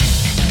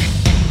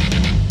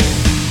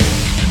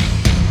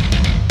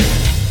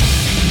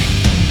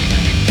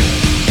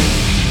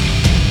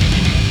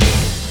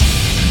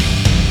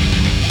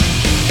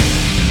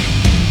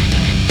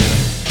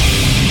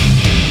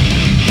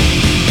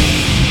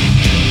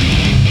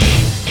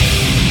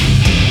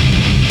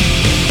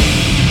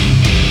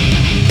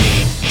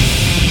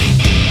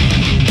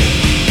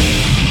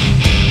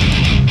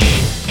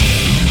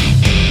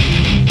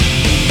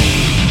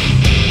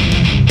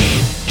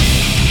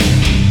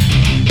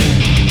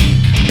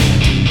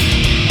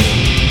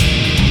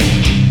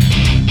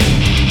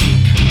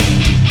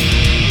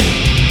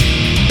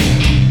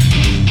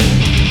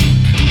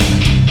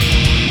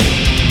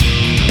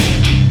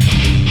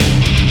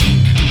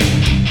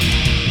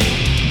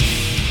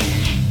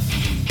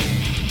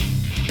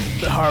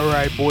All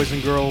right, boys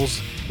and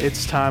girls,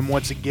 it's time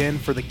once again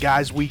for the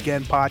Guys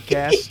Weekend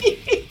podcast.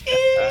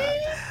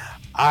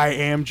 I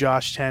am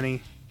Josh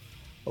Tenney,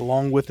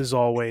 along with, as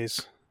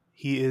always,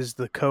 he is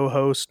the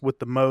co-host with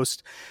the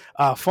most.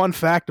 Fun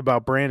fact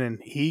about Brandon: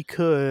 he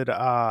can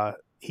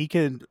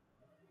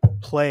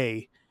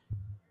play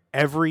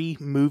every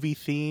movie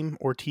theme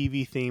or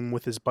TV theme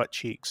with his butt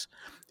cheeks.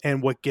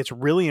 And what gets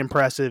really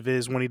impressive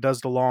is when he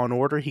does the Law and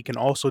Order, he can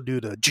also do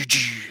the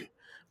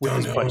with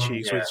his butt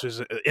cheeks, which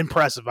is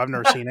impressive. I've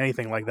never seen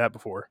anything like that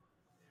before.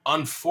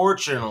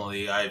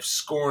 Unfortunately, I've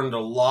scorned a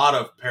lot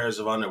of pairs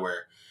of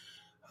underwear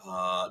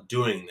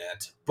doing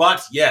that.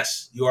 But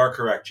yes, you are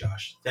correct,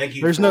 Josh. Thank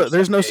you. There's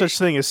no such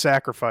thing as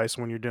sacrifice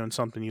when you're doing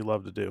something you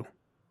love to do.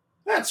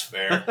 That's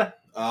fair.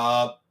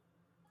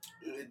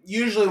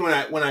 Usually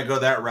when I go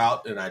that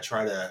route and I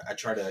try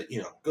to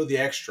go the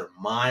extra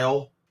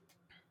mile.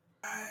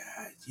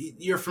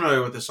 You're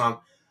familiar with the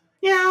song?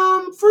 Yeah,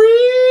 I'm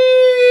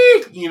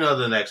free. You know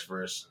the next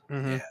verse.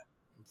 Mm-hmm. Yeah,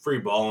 free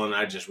balling.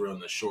 I just ruin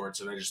the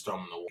shorts and I just throw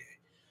them in the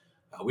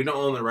way. We don't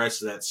own the rights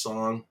to that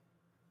song,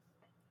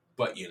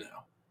 but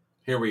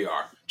here we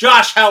are.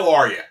 Josh, how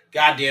are you?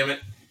 God damn it!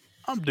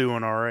 I'm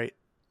doing all right.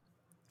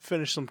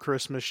 Finished some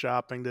Christmas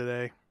shopping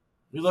today.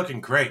 You're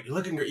looking great. You're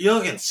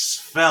looking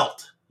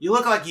svelte. You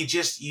look like you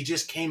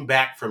just came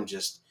back from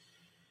just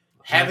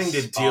having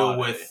to deal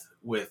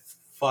with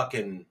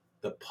fucking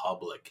the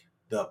public.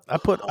 I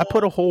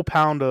put a whole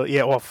pound of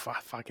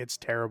fuck, it's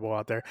terrible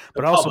out there.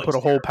 But I also put a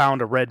whole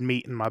pound of red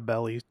meat in my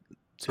belly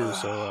too.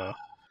 So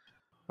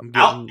I'm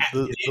getting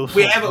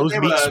those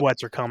meat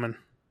sweats are coming.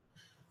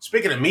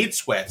 Speaking of meat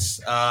sweats,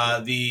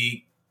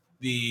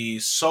 the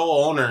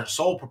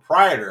sole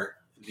proprietor,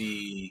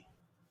 the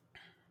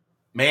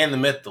man, the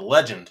myth, the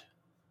legend.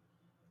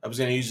 I was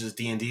going to use his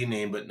D&D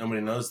name, but nobody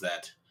knows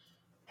that.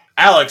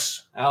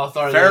 Alex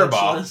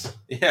Faribaugh.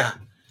 Yeah.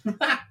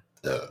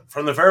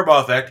 From the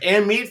Faribaugh Effect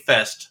and Meat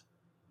Fest.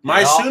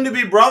 My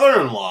soon-to-be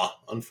brother-in-law,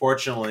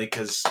 unfortunately,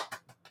 because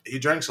he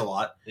drinks a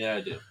lot. Yeah,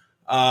 I do.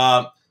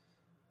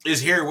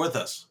 Is here with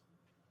us.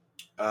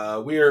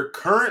 We are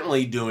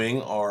currently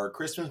doing our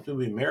Christmas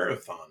movie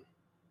marathon,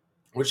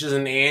 which is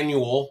an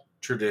annual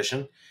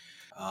tradition.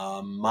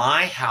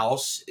 My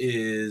house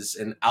is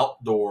an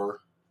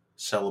outdoor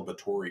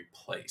celebratory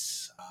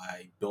place.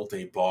 I built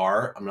a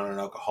bar. I'm not an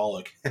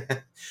alcoholic,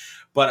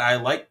 but I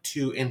like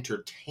to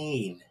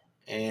entertain.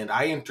 And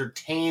I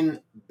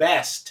entertain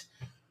best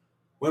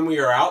when we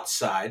are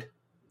outside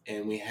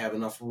and we have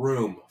enough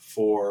room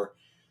for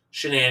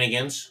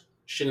shenanigans,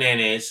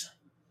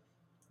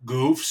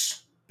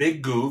 goofs,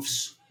 big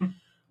goofs,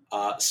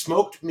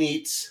 smoked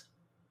meats,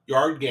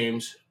 yard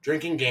games,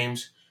 drinking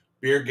games,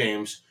 beer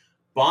games,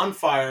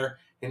 bonfire,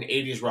 and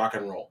 80s rock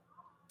and roll.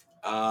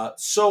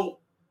 So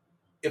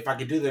if I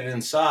could do that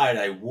inside,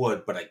 I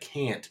would, but I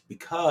can't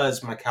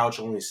because my couch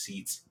only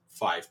seats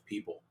 5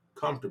 people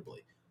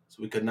comfortably.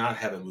 So we could not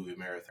have a movie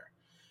marathon.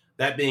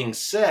 That being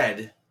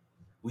said,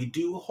 we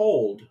do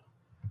hold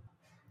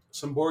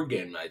some board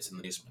game nights in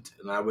the basement,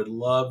 and I would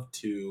love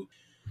to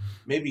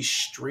maybe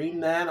stream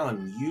that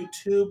on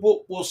YouTube.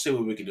 We'll see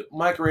what we can do.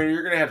 Mike Rader,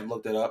 you're gonna have to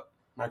look that up.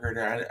 Mike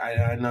Rader,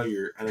 I know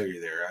you're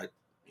there.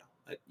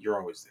 You're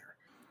always there.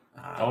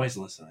 Always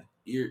listening.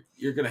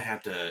 You're gonna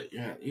have to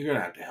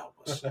help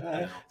us.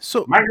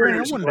 So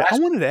Brandon, I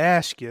wanted to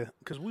ask you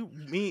because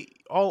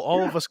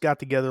all of us got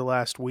together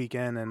last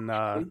weekend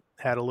and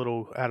had a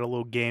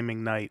little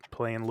gaming night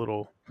playing a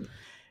little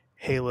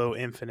Halo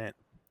Infinite.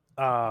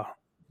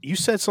 You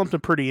said something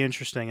pretty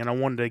interesting, and I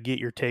wanted to get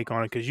your take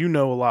on it because you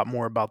know a lot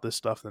more about this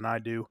stuff than I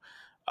do.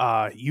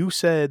 You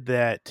said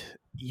that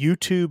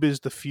YouTube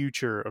is the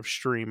future of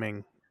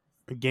streaming,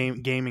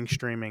 gaming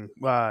streaming,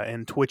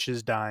 and Twitch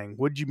is dying.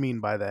 What did you mean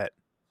by that?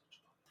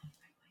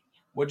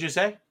 What'd you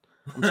say?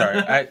 I'm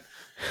sorry.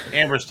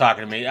 Amber's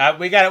talking to me.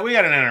 We got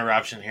an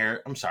interruption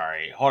here. I'm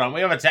sorry. Hold on.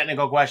 We have a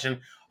technical question.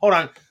 Hold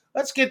on.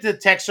 Let's get the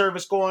tech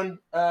service going.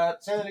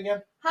 Say that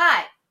again.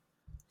 Hi.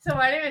 So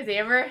my name is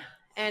Amber,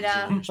 and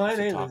I'm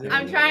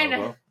trying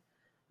to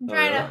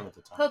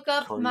hook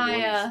up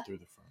my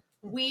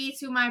Wii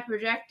to my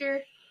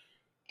projector,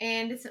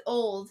 and it's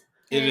old.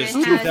 It is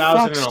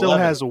 2011. Still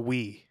has a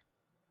Wii.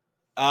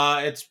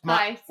 It's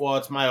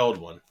my old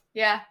one.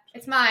 Yeah,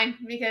 it's mine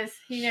because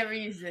he never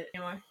uses it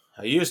anymore.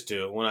 I used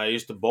to when I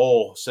used to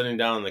bowl sitting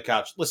down on the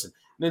couch. Listen,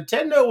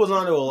 Nintendo was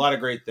onto a lot of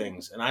great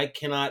things, and I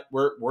cannot.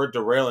 We're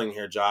derailing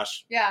here,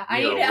 Josh. Yeah,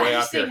 I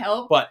need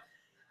help. But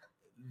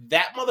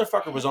that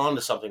motherfucker was onto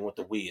something with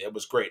the Wii. It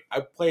was great. I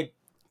played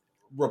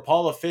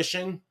Rapala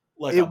fishing.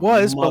 But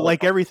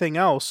like everything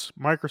else,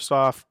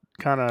 Microsoft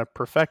kind of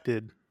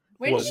perfected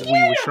what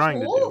Wii was trying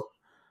to do.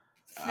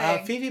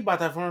 Fifi bought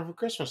that for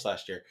Christmas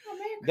last year. Oh,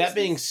 that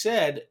being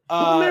said,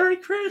 Merry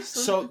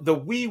Christmas. So the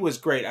Wii was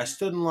great. I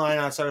stood in line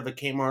outside of a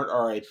Kmart,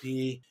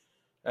 RIP.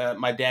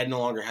 My dad no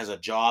longer has a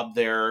job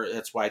there.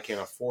 That's why I can't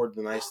afford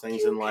the nice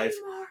things in life.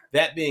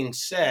 That being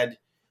said,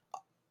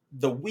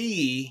 the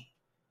Wii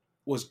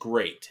was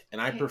great, and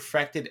I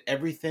perfected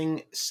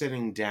everything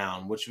sitting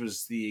down, which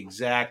was the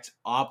exact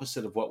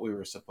opposite of what we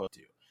were supposed to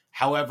do.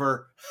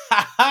 However,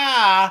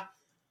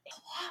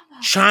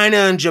 China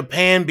and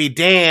Japan be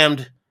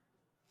damned.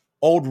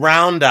 Old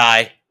Round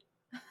Eye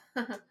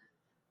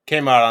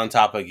came out on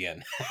top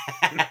again.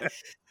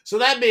 So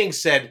that being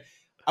said,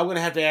 I'm going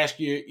to have to ask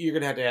you, you're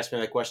going to have to ask me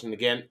that question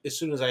again as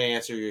soon as I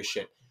answer your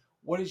shit.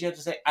 What did you have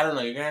to say? I don't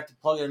know. You're going to have to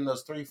plug in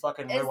those 3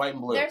 fucking red, white,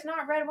 and blue. There's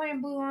not red, white,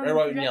 and blue on red,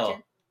 white, and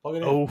yellow. Plug it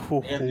in. Oh,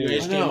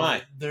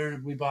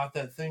 HDMI. We bought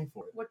that thing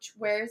for it.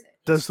 Where is it?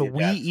 Does the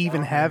Wii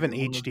even have an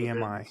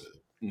HDMI?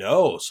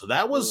 No. So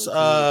that was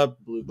that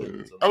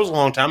was a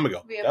long time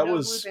ago. We have that no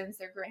was blue bins.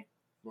 They're gray.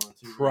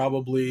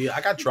 probably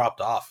I got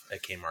dropped off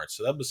at Kmart.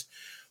 So that was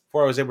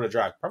before I was able to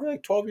drive. Probably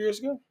like 12 years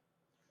ago.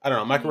 I don't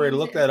know. Michael, ready to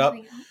look that up?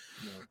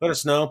 Let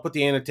us know. Put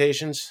the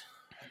annotations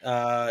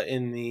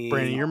in the.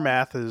 Brandon, your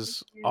math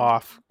is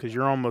off because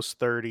you're almost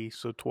 30.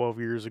 So 12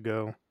 years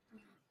ago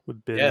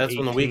would be. Yeah, that's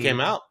 18. When the Wii came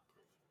out.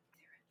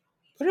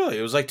 Literally,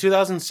 it was like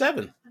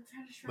 2007.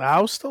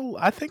 I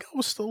think I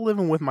was still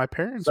living with my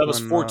parents. That was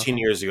 14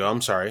 years ago.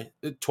 I'm sorry,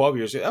 12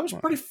 years ago. That was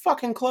pretty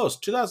fucking close.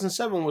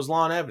 2007 was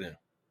Law and Avenue.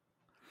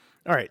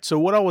 All right. So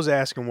what I was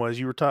asking was,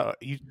 you were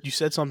you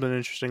said something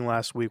interesting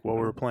last week while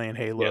we were playing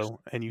Halo, yes.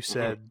 And you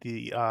said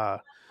the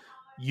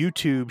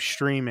YouTube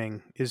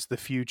streaming is the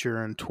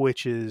future and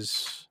Twitch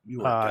is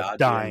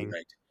dying.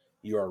 Right.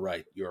 You are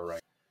right. You are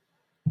right.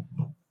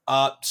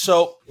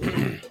 So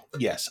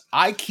yes,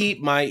 I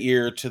keep my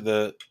ear to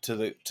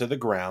the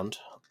ground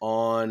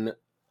on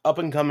up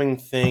and coming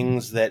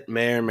things that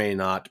may or may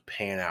not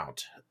pan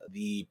out.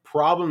 The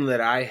problem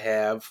that I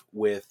have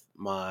with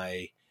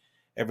my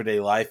everyday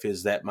life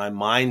is that my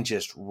mind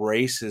just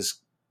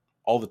races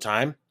all the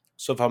time.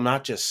 So if I'm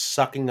not just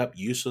sucking up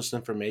useless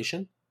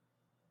information,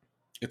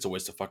 it's a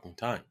waste of fucking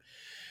time.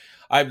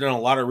 I've done a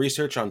lot of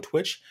research on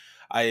Twitch.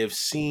 I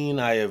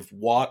have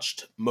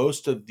watched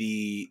most of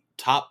the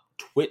top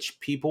Twitch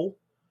people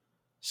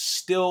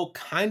still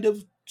kind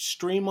of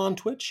stream on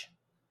Twitch,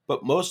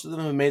 but most of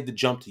them have made the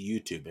jump to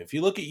YouTube. If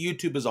you look at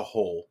YouTube as a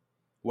whole,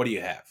 what do you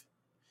have?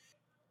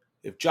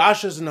 If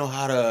Josh doesn't know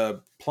how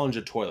to plunge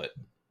a toilet,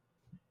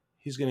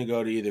 he's going to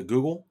go to either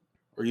Google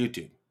or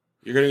YouTube.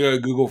 You're going to go to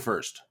Google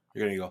first.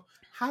 You're going to go,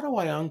 how do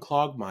I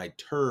unclog my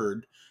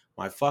turd,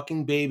 my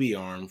fucking baby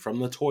arm from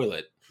the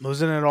toilet?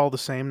 Wasn't it all the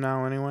same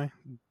now anyway?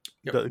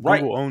 Yeah,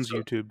 right. Google owns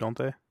YouTube, don't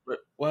they?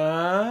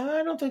 Well,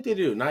 I don't think they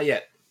do. Not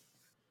yet.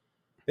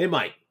 They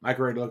might. I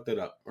can already look that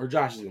up. Or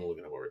Josh is going to look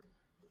it up already.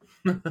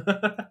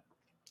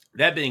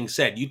 That being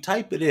said, you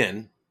type it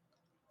in,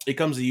 it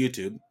comes to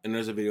YouTube, and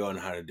there's a video on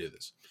how to do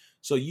this.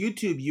 So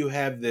YouTube, you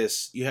have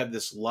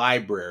this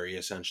library,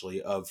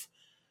 essentially, of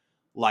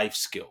life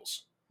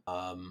skills.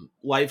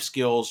 Life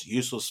skills,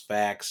 useless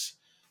facts,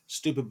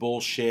 stupid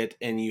bullshit,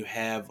 and you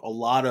have a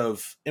lot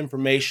of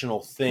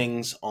informational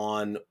things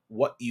on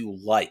what you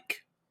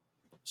like.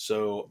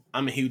 So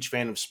I'm a huge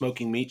fan of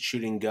smoking meat,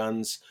 shooting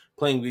guns,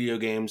 playing video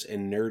games,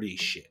 and nerdy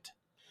shit.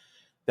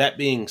 That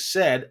being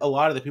said, a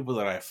lot of the people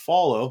that I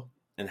follow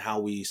and how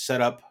we set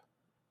up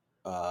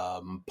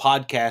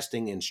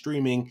podcasting and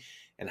streaming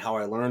and how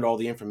I learned all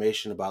the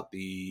information about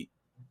the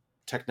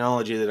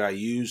technology that I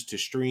use to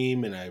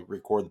stream and I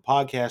record the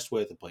podcast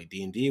with and play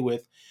D&D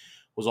with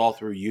was all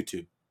through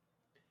YouTube.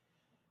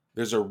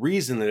 There's a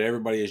reason that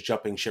everybody is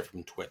jumping ship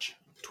from Twitch.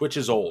 Twitch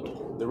is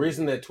old. The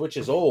reason that Twitch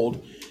is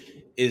old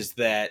is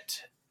that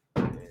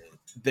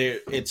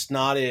it's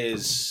not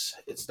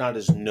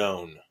as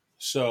known.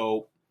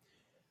 So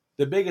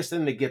the biggest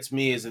thing that gets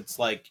me is it's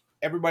like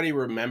everybody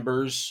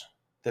remembers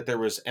that there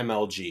was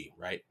MLG,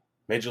 right?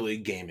 Major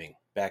League Gaming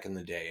back in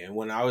the day. And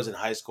when I was in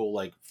high school,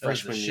 like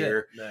freshman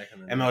year,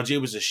 MLG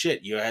was a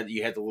shit. You had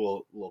the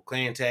little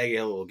clan tag, you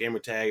had a little gamer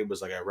tag. It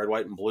was like a red,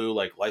 white, and blue,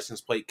 like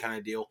license plate kind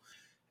of deal.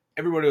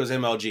 Everybody was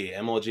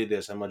MLG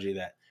this, MLG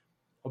that.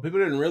 What people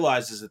didn't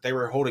realize is that they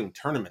were holding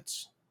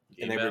tournaments.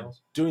 Were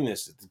doing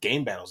this,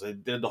 game battles. They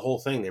did the whole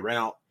thing. They ran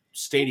out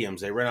stadiums,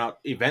 they ran out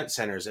event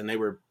centers, and they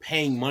were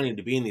paying money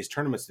to be in these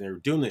tournaments, and they were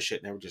doing this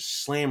shit, and they were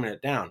just slamming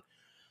it down.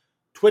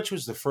 Twitch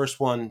was the first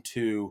one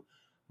to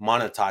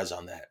monetize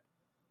on that.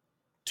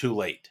 Too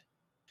late.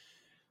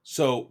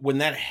 So when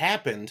that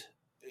happened,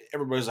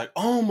 everybody's like,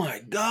 oh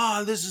my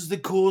God, this is the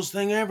coolest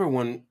thing ever.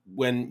 When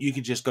you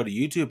could just go to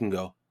YouTube and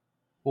go,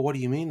 well, what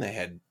do you mean they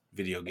had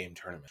video game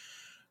tournament?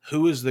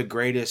 Who's the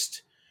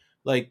greatest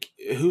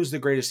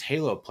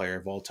Halo player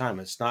of all time?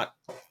 It's not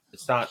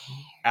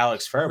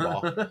Alex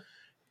Fairball.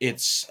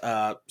 It's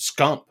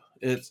Scump.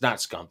 It's not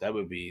Scump. That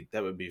would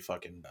be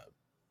fucking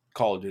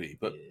Call of Duty.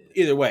 But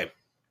either way,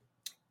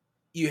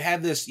 you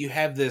have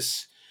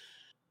this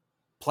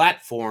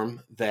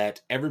platform that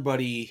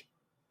everybody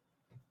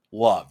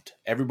loved.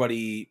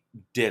 Everybody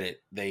did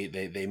it.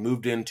 They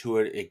moved into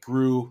it. It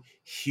grew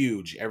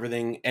huge.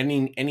 Everything,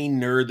 any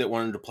nerd that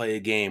wanted to play a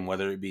game,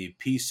 whether it be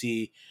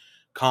PC,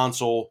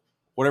 console,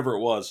 whatever it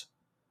was,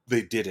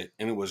 they did it,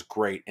 and it was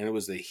great. And it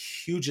was the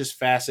hugest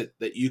facet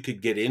that you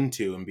could get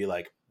into and be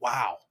like,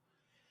 wow.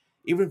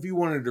 Even if you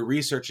wanted to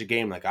research a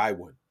game like I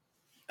would,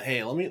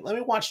 hey, let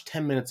me watch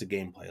 10 minutes of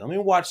gameplay. Let me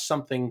watch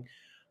something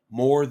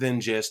more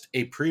than just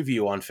a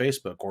preview on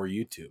Facebook or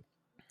YouTube.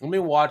 let me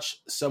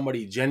watch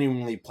somebody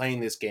genuinely playing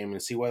this game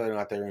and see whether or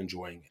not they're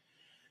enjoying it.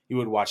 You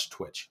would watch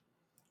Twitch.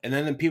 And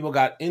then people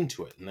got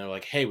into it, and they're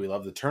like, hey, we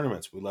love the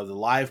tournaments. We love the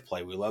live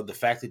play. We love the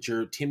fact that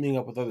you're teaming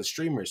up with other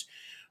streamers.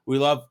 We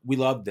love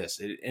this.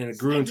 And it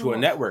grew into a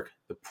network.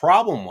 The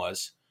problem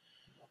was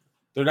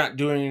they're not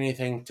doing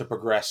anything to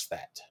progress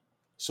that.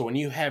 So when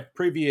you have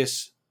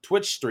previous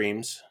Twitch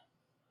streams,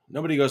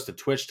 nobody goes to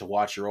Twitch to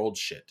watch your old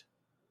shit.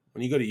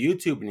 When you go to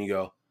YouTube and you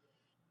go,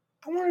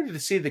 I wanted to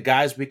see the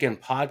Guys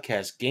Weekend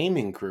Podcast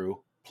gaming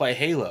crew play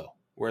Halo,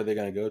 where are they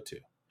going to go to?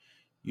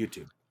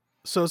 YouTube.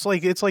 So it's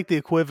like the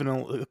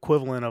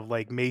equivalent of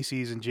like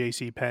Macy's and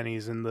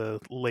JCPenney's in the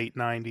late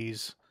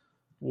 90s,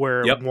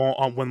 where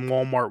when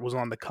Walmart was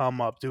on the come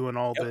up doing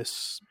all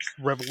this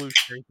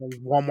revolutionary things,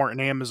 Walmart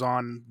and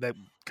Amazon that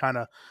kind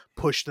of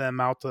pushed them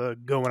out to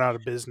going out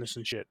of business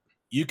and shit.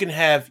 You can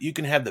have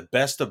the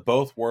best of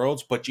both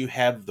worlds, but you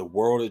have the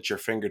world at your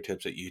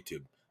fingertips at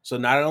YouTube. So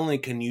not only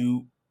can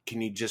you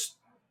just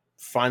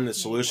find the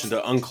solution to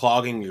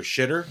unclogging your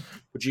shitter,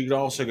 but you could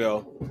also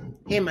go,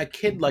 hey, my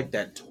kid liked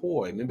that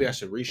toy. Maybe I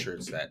should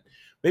reshirts that.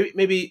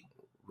 Maybe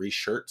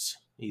reshirts.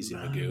 Easy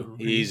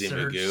Magoo. Easy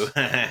Magoo.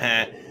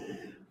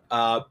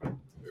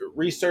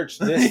 Research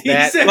this,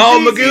 that.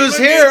 Oh, Magoo's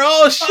here.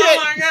 Oh shit.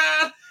 Oh my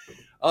god.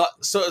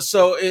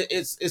 So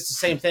it's the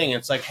same thing.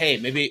 It's like, hey,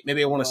 maybe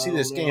I want to see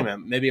this game.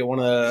 Maybe I want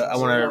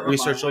to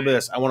research all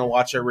this. I want to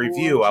watch a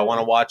review. I want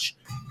to watch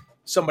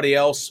somebody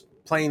else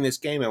playing this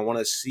game. I want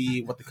to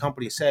see what the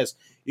company says.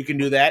 You can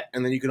do that,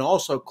 and then you can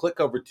also click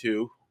over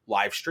to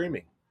live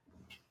streaming.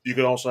 You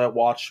can also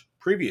watch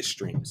previous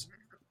streams.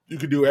 You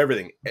can do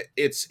everything.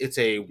 It's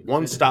a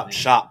one-stop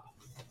shop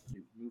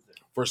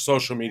for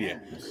social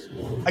media.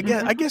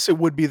 I guess it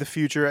would be the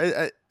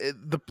future.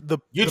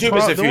 YouTube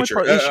is the future.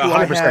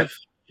 100%.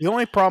 The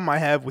only problem I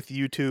have with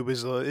YouTube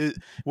is,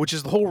 which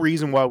is the whole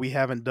reason why we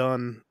haven't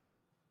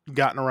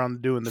gotten around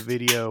to doing the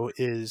video,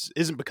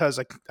 isn't because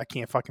I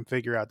can't fucking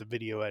figure out the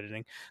video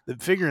editing.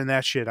 Figuring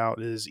that shit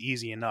out is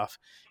easy enough.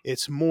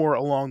 It's more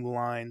along the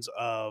lines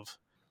of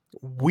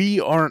we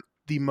aren't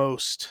the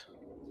most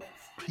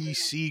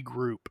PC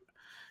group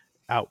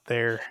out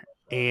there,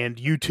 and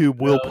YouTube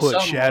will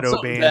put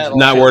shadow bans.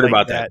 Not worried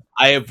about that.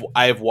 I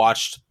have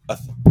watched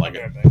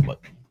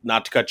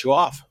not to cut you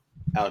off,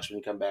 Alex. When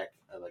you come back,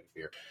 I'd like a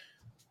beer.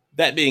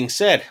 That being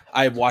said,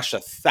 I have watched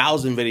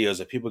 1,000 videos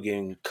of people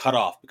getting cut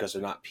off because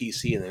they're not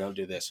PC and they don't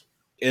do this.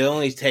 It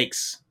only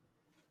takes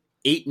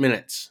 8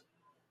 minutes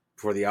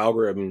before the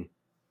algorithm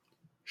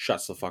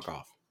shuts the fuck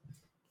off.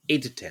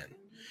 8 to 10.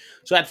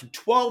 So after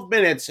 12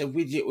 minutes, if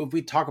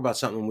we talk about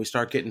something and we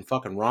start getting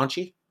fucking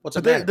raunchy, what's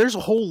up? There's a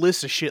whole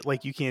list of shit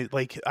like you can't,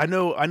 like, I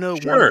know.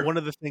 Sure. One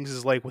of the things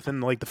is like within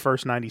like the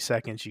first 90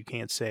 seconds you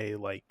can't say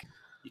like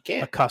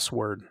a cuss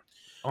word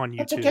on YouTube.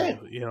 That's okay.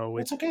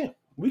 It's okay.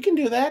 We can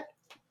do that.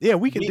 Yeah,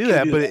 we can do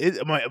that,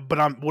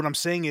 but what I'm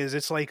saying is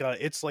it's like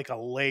a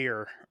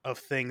layer of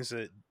things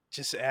that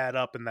just add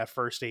up in that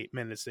first 8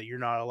 minutes that you're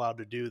not allowed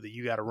to do, that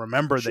you got to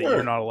remember that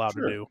you're not allowed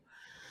to do.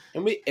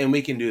 And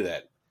we can do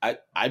that.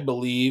 I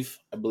believe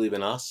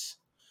in us.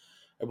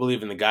 I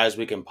believe in the Guys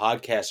Weekend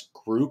Podcast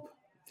group,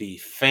 the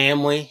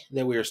family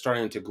that we are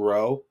starting to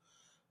grow.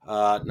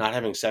 Not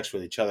having sex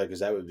with each other,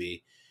 because that would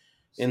be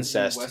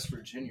incest. West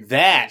Virginia.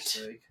 That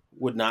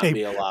would not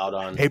be allowed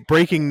on. Hey,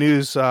 breaking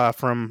news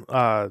from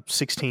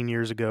 16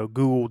 years ago.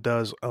 Google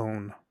does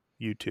own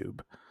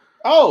YouTube.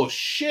 Oh,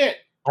 shit.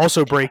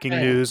 Also breaking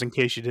news, in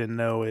case you didn't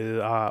know, is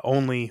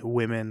only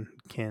women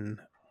can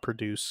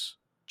produce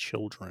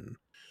children.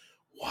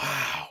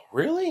 Wow.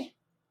 Really?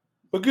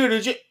 Magoo,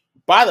 did you...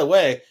 By the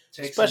way,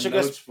 take special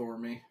notes for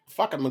me.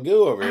 Fucking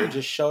Magoo over here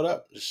just showed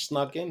up. Just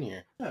snuck in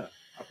here. Yeah.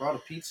 I brought a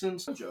pizza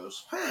and some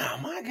Joe's. Wow,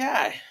 my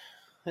guy.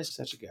 That's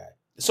such a guy.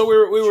 So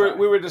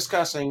we were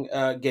discussing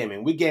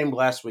gaming. We gamed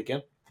last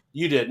weekend.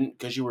 You didn't,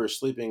 because you were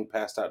sleeping,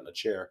 passed out in a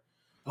chair.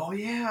 Oh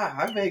yeah,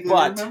 I vaguely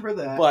remember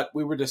that. But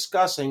we were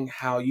discussing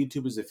how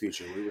YouTube is the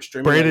future. We were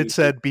streaming. Brandon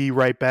said, "Be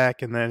right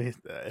back," and then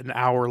an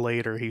hour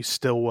later, he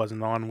still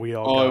wasn't on. We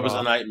all. It was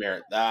a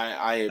nightmare.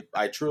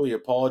 I truly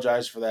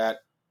apologize for that.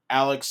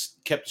 Alex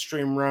kept the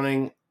stream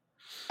running.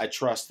 I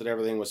trust that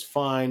everything was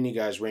fine. You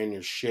guys ran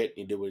your shit.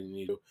 You did what you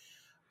need to do.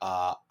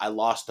 I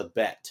lost a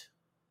bet,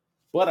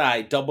 but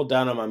I doubled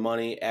down on my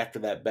money after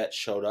that bet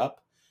showed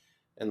up,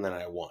 and then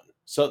I won.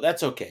 So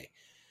that's okay.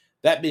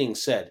 That being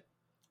said,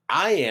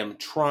 I am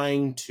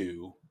trying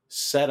to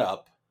set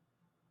up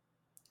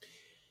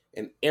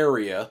an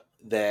area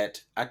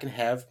that I can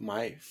have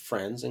my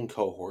friends and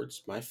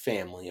cohorts, my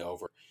family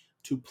over,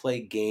 to play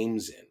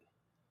games in.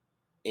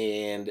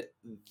 And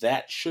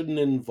that shouldn't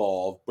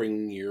involve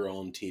bringing your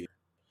own TV.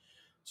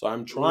 So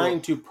I'm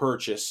trying to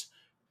purchase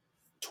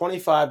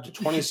 25 to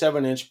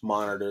 27-inch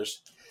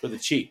monitors for the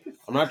cheap.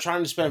 I'm not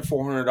trying to spend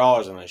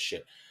 $400 on this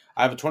shit.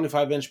 I have a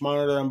 25-inch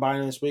monitor I'm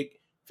buying this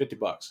week, $50.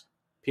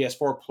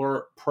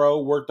 PS4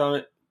 Pro worked on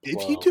it.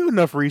 If you do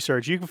enough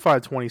research, you can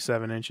find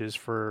 27 inches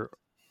for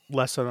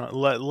less than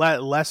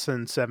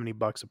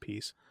 $70 a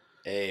piece.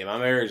 Hey, my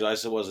marriage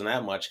license wasn't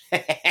that much.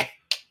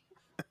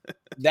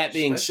 That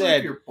being said,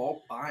 if you're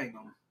bulk buying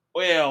them.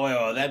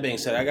 Well, that being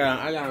said, I got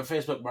on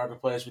Facebook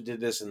Marketplace. We did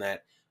this and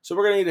that. So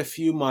we're going to need a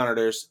few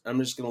monitors. I'm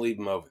just going to leave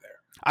them over there.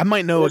 I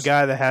might know a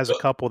guy that has a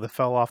couple that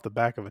fell off the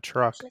back of a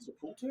truck.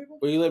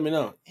 Well, you let me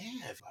know.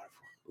 Yeah.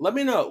 Let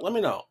me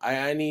know.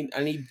 I need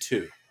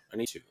two.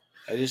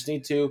 I just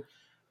need two.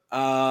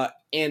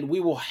 And we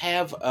will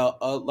have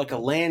like a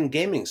LAN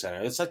gaming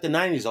center. It's like the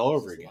 90s all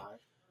over again.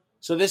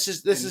 So this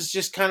is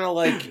just kind of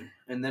like,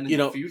 and then in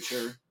the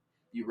future,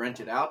 you rent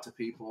it out to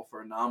people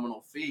for a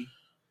nominal fee.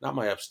 Not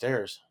my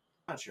upstairs.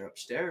 Not your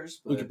upstairs.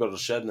 But... We could build a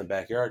shed in the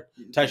backyard.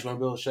 Tyson, want to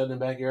build a shed in the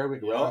backyard? We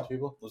can rent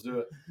people. Let's do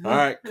it. All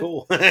right,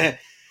 cool.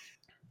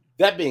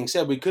 That being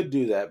said, we could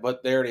do that,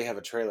 but they already have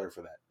a trailer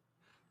for that.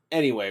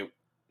 Anyway,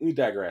 we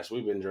digress.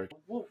 We've been drinking.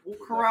 We'll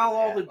corral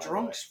all the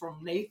drunks from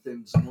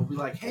Nathan's, and we'll be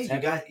like, "Hey,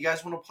 you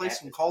guys want to play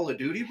some Call of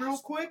Duty real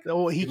quick?"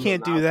 Well, he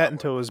can't do that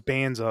until his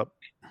band's up.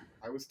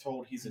 I was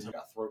told he's in a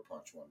throat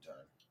punch one time.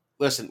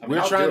 Listen,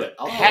 we're trying to.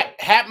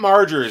 Hat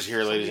Marger is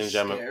here, ladies and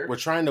gentlemen. We're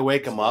trying to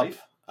wake him up.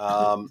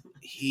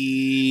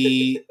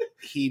 He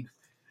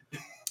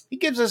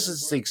gives us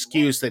this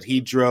excuse that he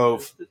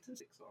drove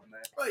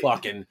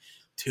fucking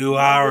 2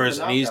 hours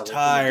and he's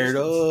tired.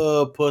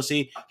 Oh,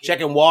 pussy.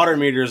 Checking water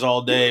meters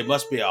all day.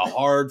 Must be a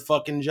hard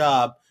fucking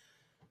job.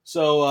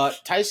 So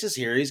Tyson's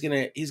here. He's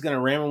gonna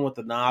ram him with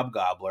the knob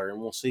gobbler,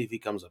 and we'll see if he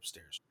comes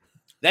upstairs.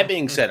 That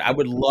being said, I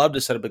would love to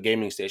set up a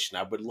gaming station.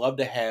 I would love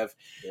to have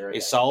a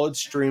solid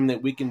stream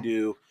that we can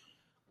do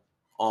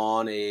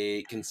on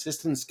a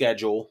consistent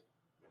schedule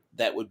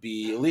that would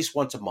be at least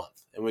once a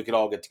month, and we could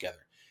all get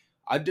together.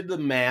 I did the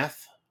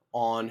math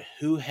on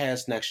who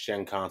has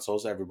next-gen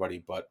consoles,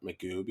 everybody but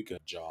Magoo, because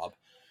of job.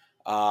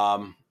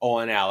 And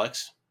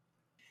Alex.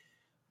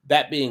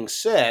 That being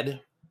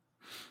said,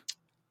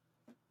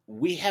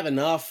 we have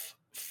enough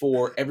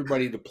for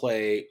everybody to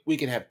play. We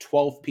can have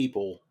 12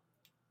 people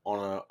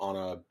on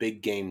a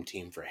big game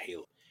team for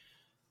Halo.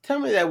 Tell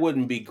me that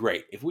wouldn't be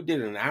great. If we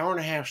did an hour and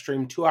a half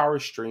stream, 2 hour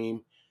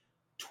stream,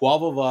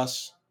 12 of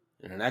us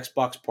in an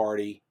Xbox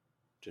party,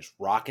 just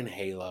rocking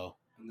Halo.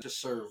 The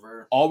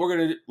server. All we're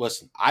gonna do,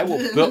 listen. I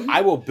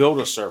will build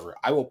a server.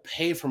 I will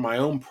pay for my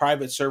own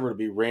private server to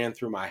be ran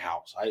through my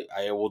house.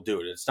 I will do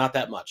it. It's not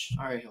that much.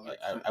 All right,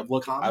 I've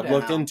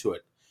looked into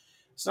it.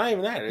 It's not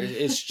even that.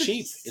 It's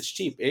cheap. It's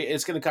cheap.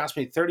 It's going to cost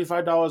me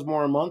 $35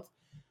 more a month,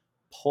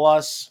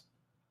 plus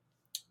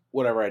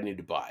whatever I need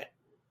to buy.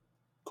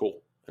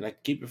 Cool, and I can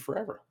keep it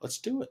forever. Let's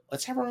do it.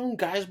 Let's have our own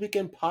Guys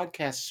Weekend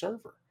podcast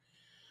server.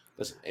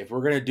 Listen, if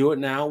we're going to do it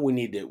now, we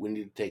need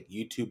to take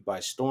YouTube by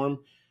storm.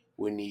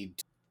 We need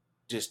to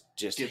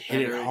just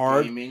hit it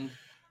hard. Gaming.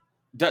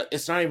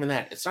 It's not even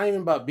that. It's not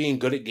even about being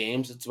good at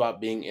games. It's about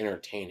being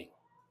entertaining.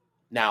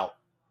 Now,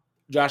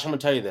 Josh, I'm gonna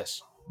tell you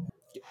this.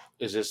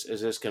 Is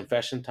this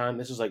confession time?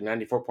 This is like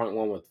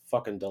 94.1 with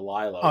fucking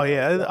Delilah. Oh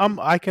yeah,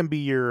 I can be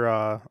your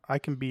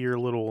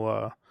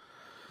little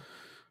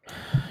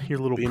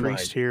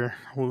priest here.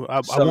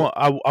 I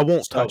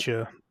won't touch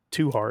you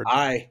too hard.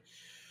 I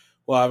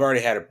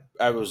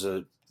was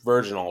a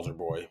virgin altar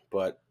boy,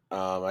 but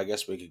I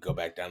guess we could go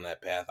back down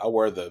that path. I'll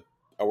wear the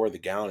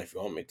gown if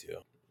you want me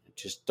to.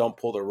 Just don't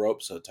pull the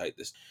rope so tight.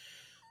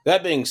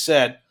 That being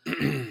said,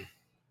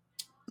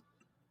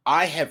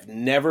 I have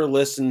never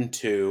listened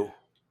to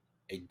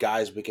a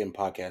Guys Weekend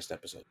podcast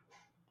episode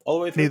all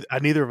the way through.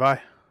 Neither have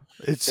I.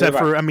 Except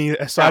for,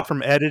 aside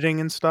from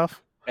editing and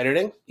stuff.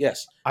 Editing,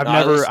 yes.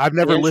 I've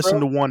never listened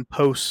to one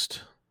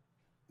post.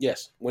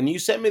 Yes, when you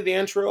sent me the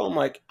intro, I'm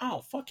like,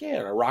 oh fuck yeah!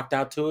 And I rocked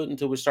out to it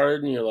until we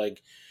started, and you're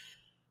like,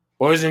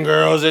 boys and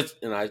girls,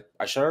 and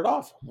I shut it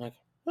off. I'm like,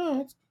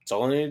 oh, that's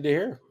all I needed to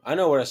hear. I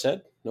know what I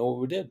said. Know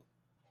what we did.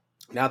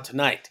 Now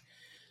tonight,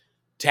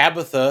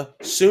 Tabitha,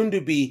 soon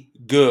to be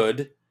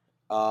good,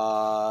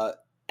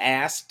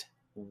 asked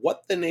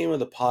what the name of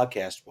the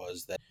podcast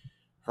was that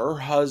her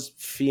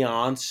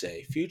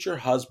fiance, future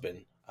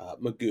husband,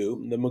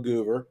 Magoo, the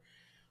Magoover,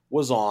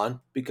 was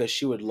on because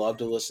she would love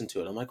to listen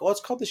to it. I'm like, oh,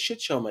 it's called The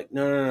Shit Show. I'm like,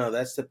 no,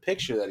 that's the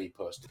picture that he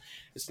posted.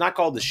 It's not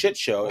called The Shit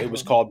Show. It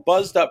was called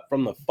Buzzed Up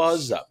from the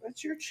Fuzz Up.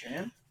 That's your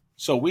champ.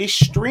 So we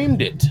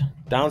streamed it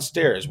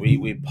downstairs.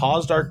 We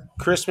paused our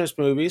Christmas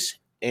movies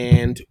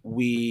and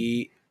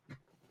we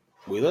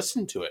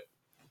listened to it.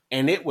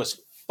 And it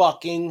was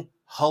fucking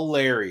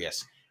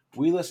hilarious.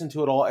 We listened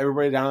to it all.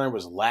 Everybody down there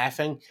was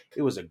laughing.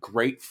 It was a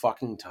great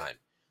fucking time.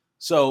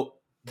 So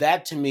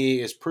that to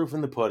me is proof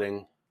in the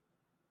pudding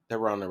that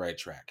we're on the right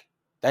track.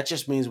 That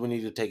just means we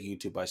need to take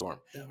YouTube by storm.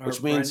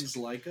 Which means friends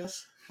like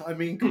us. I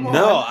mean, come on.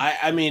 No,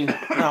 I mean,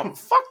 no,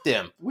 fuck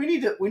them. We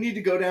need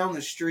to go down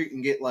the street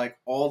and get like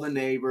all the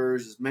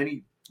neighbors, as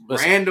many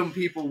random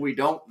people we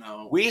don't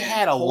know. We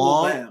had a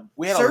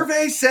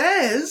survey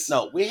says.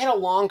 No, we had a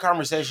long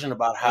conversation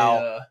about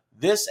how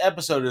this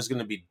episode is going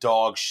to be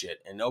dog shit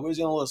and nobody's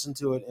going to listen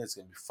to it and it's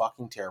going to be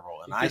fucking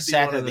terrible. And I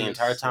sat there the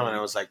entire time and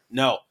I was like,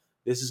 no,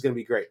 this is going to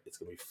be great. It's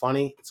going to be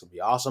funny. It's going to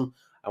be awesome.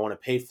 I want to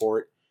pay for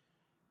it.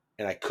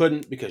 And I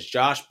couldn't because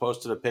Josh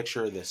posted a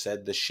picture that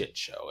said The Shit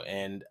Show.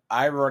 And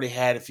I've already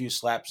had a few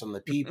slaps on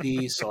the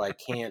PP, so I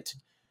can't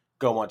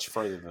go much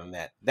further than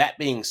that. That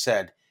being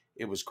said,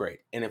 It was great.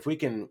 And if we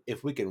can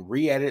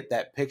re-edit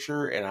that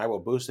picture and I will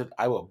boost it,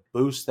 I will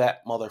boost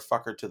that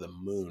motherfucker to the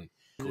moon.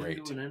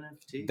 Great. Do an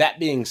NFT? That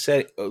being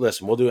said,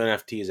 listen, we'll do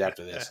NFTs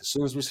after this. As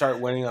soon as we start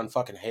winning on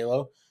fucking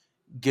Halo,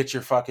 get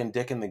your fucking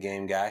dick in the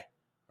game, guy.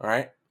 All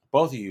right?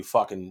 Both of you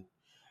fucking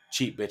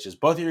cheap bitches.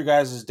 Both of your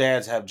guys'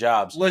 dads have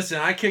jobs. Listen,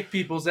 I kick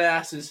people's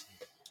asses.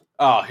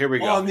 Oh, here we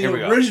go. On the here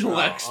we original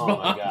go. Xbox. Oh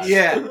my God.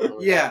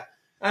 Yeah.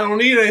 I don't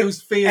need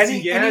those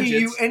fancy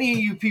gadgets. Any of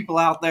you people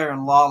out there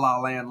in La La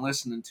Land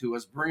listening to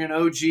us, bring an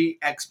OG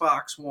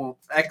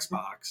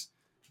Xbox,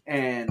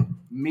 and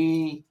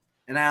me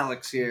and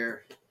Alex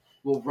here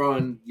will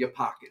run your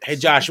pockets. Hey,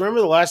 Josh, remember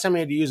the last time you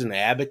had to use an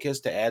abacus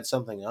to add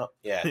something up?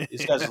 Yeah,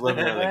 these guys are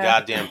living in the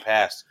goddamn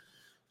past.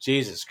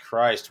 Jesus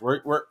Christ.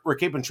 We're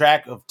keeping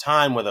track of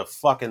time with a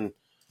fucking...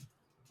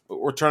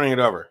 We're turning it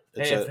over.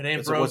 Hey, if it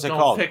ain't broke, what's it don't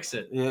called? fix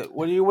it.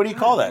 What do you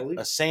call that?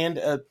 A sand...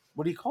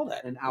 what do you call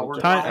that? An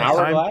hourglass. Time. An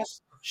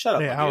hourglass? Shut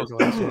up. Yeah, dude.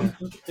 hourglass.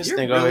 Yeah. This You're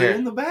thing really over here.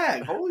 in the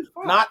bag. Holy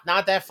fuck.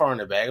 Not that far in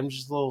the bag. I'm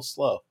just a little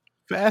slow.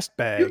 Fast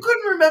bag. You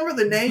couldn't remember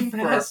the name for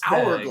Fast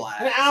bag.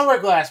 hourglass. An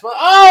hourglass. But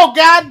oh,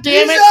 God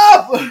damn He's it.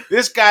 up!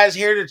 This guy's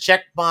here to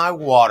check my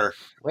water.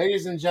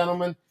 Ladies and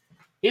gentlemen,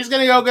 he's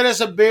going to go get us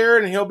a beer,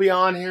 and he'll be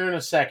on here in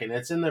a second.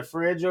 It's in the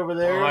fridge over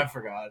there. Oh, I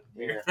forgot.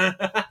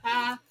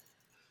 Yeah.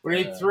 We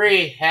need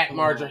 3 Hat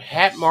Marger.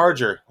 Hat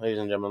Marger, ladies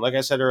and gentlemen. Like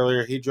I said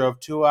earlier, he drove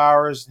 2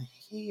 hours.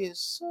 He is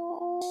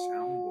so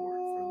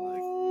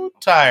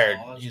tired.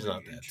 He's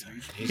not that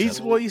tired. He's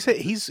what you say.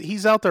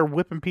 He's out there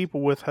whipping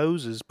people with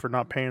hoses for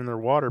not paying their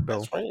water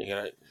bill. That's right. You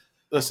gotta,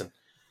 listen.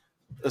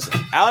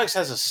 Alex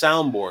has a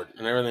soundboard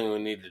and everything we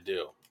need to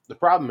do. The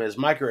problem is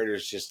my creator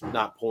is just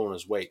not pulling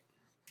his weight.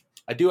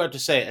 I do have to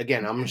say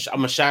again. I'm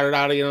gonna shout it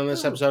out again on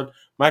this episode.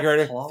 My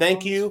creator,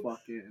 thank you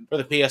for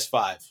the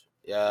PS5.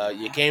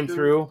 You came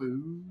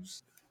through.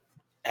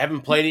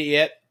 Haven't played it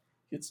yet.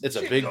 It's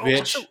a big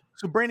bitch.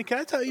 So Brandon, can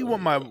I tell you what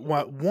my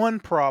one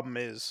problem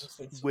is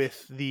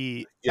with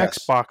the Yes.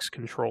 Xbox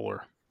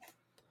controller?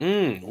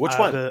 Which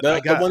one?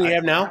 The one you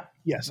have now?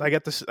 Yes, I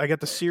got this. I got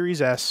the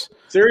Series S.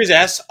 Series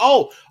S.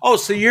 Oh,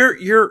 so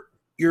you're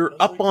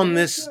up on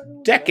this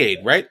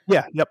decade, right?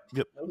 Yeah. Yep.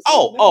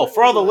 Oh,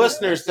 for all the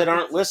listeners that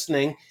aren't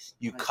listening,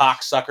 you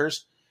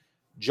cocksuckers,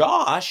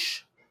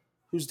 Josh,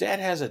 whose dad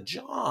has a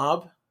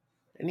job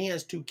and he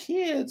has 2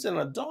 kids and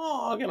a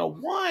dog and a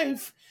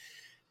wife,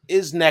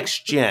 is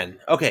next gen.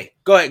 Okay,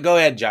 go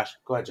ahead, Josh.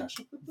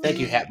 Thank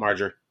you, Hat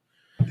Marger.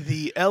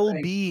 The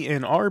LB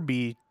and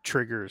RB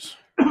triggers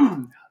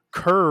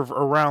curve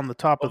around the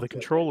top of the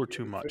controller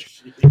too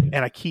much, and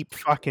I keep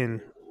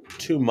fucking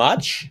Too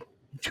much?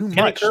 too Can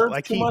it much. curve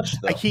I too keep much,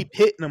 though? I keep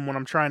hitting them when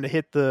I'm trying to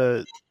hit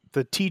the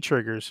T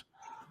triggers.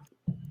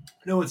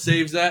 No, what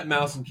saves that?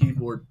 Mouse and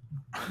keyboard.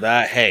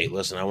 Hey,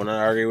 listen, I want to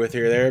argue with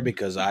you there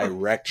because I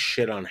wrecked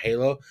shit on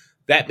Halo.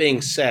 That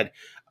being said,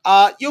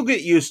 you'll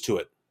get used to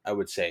it, I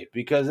would say,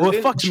 because Well,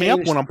 it didn't fucks me up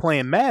change- when I'm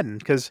playing Madden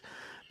because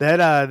that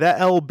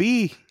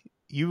LB,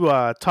 you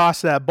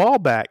toss that ball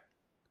back.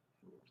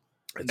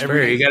 It's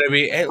fair. You got to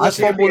be. Hey, I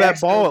listen, fumble that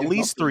accident, ball at you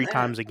least bump 3 the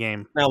times a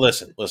game. now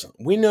listen.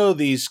 We know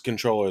these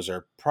controllers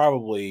are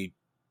probably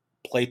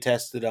play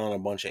tested on a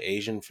bunch of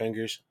Asian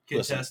fingers. Get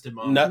Listen, tested,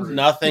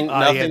 nothing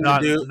Yeah, not,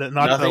 to do. not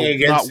nothing the,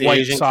 against not the white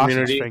Asian sausage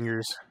community.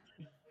 fingers.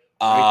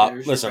 Right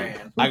there's your Listen,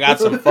 man. I got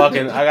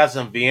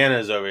some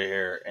Viennas over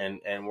here,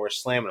 and we're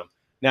slamming them.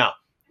 Now,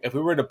 if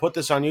we were to put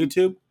this on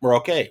YouTube, we're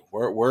okay.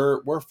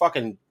 We're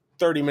fucking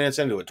 30 minutes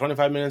into it,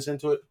 25 minutes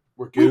into it.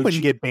 We're We good.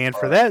 wouldn't get banned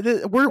for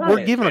that. We're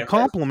Right, giving a man.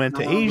 compliment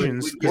to No, we-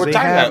 Asians we- because We're they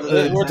talking have about.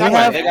 We're they talking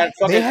about. have, They got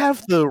fucking. they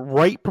have the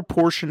right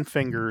proportion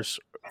fingers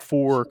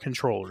for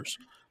controllers.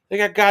 They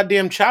got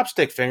goddamn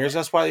chopstick fingers.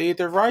 That's why they eat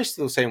their rice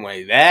the same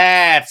way.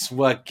 That's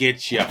what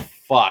gets you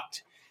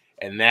fucked.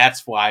 And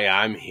that's why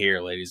I'm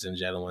here, ladies and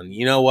gentlemen.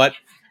 You know what?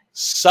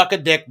 Suck a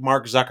dick,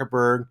 Mark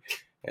Zuckerberg,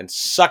 and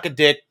suck a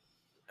dick.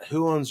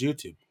 Who owns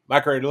YouTube?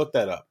 Mike already looked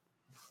that up.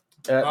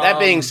 That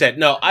being said,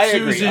 no, I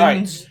agree. All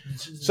right.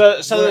 So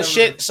the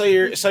shit, so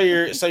your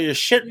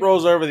shit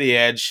rolls over the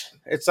edge.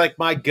 It's like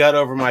my gut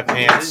over my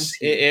pants.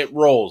 It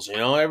rolls,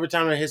 Every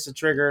time it hits the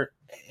trigger,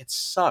 it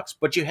sucks.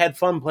 But you had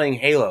fun playing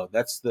Halo.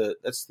 That's the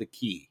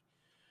key.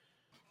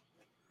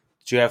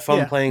 Did you have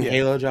fun playing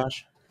Halo,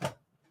 Josh? What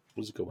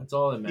was a good one? That's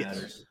all that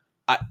matters.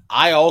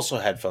 I also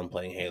had fun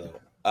playing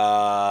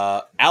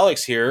Halo.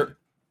 Alex here,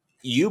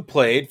 you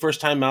played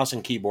first time mouse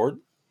and keyboard,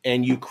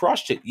 and you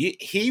crushed it.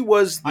 He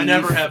was. I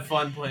never have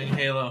fun playing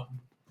Halo.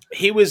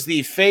 He was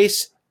the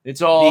face.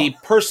 It's all the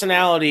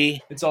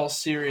personality. It's all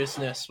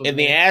seriousness. And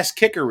the ass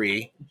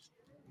kickery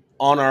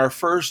on our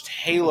first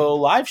Halo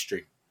live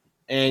stream.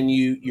 And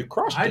you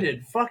crushed it. I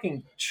did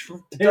fucking.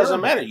 It doesn't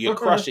matter. You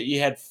crushed it. You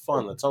had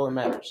fun. That's all that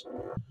matters.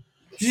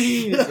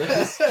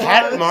 Jesus.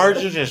 Hat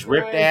Marger just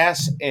ripped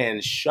ass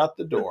and shut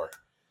the door.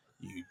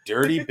 You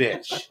dirty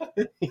bitch.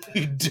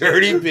 You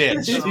dirty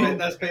bitch.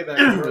 That's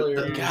payback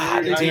earlier.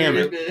 God damn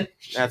it.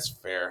 That's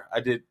fair.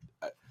 I did.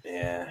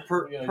 Yeah.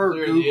 Per Yeah, Google,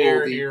 clear the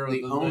air here the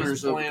with the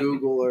owners of plant.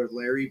 Google are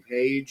Larry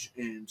Page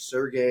and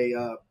Sergey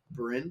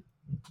Brin.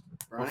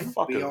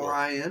 fucking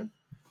B-R-I-N.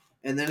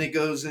 and then it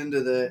goes into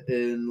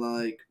in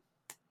like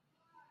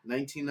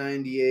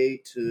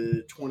 1998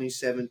 to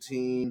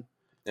 2017.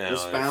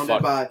 Was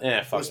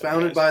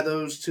founded by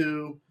those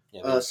two.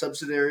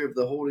 Subsidiary of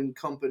the holding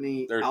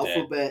company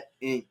Alphabet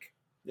Inc.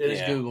 It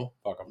is Google.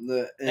 Fuck 'em.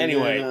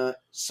 Then,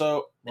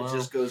 so it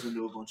just goes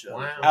into a bunch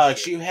of.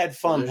 Alex, you had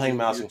fun playing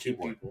mouse and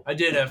keyboard. I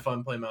did have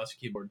fun playing mouse and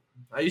keyboard.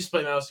 I used to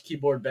play mouse and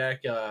keyboard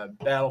back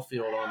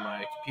Battlefield on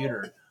my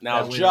computer.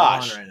 Now,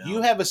 Josh,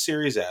 you have a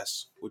Series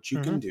S, which you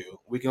can do.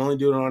 We can only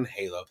do it on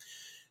Halo.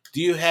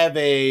 Do you have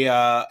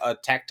a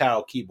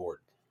tactile keyboard?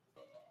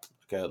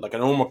 Like a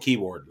normal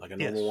keyboard, like a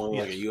normal one,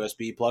 like a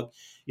USB plug?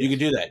 You can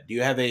do that. Do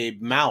you have a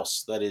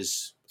mouse that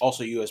is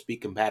also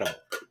USB compatible?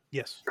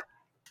 Yes.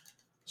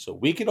 So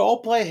we could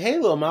all play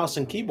Halo mouse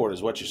and keyboard,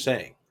 is what you're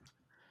saying.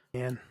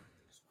 Man,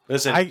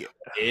 listen,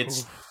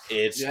 it's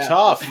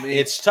tough.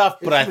 It's tough,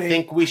 but I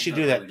think we should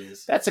do that.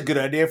 That's a good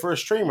idea for a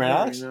stream, right,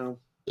 Alex?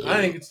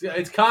 I think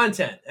it's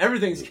content.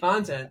 Everything's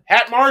content.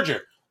 Hat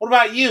Marger, what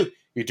about you,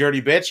 you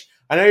dirty bitch?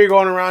 I know you're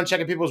going around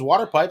checking people's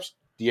water pipes.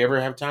 Do you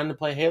ever have time to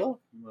play Halo?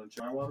 You want to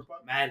check my water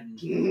pipe? Madden.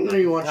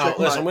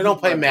 Listen, we don't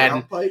play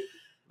Madden.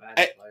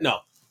 No.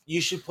 You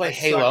should play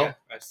Halo.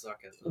 I suck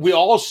at this. We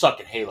all suck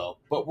at Halo,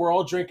 but we're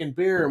all drinking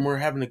beer and we're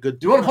having a good time.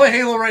 Do you want to play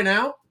Halo right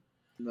now?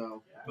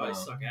 No. I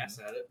suck ass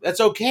at it. That's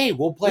okay.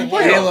 We'll play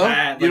Halo.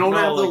 You don't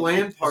have the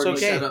LAN party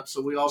set up,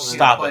 so we all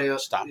Stop play it.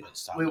 Stop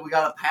it. We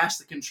got to pass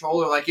the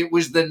controller like it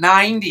was the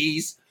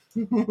 90s.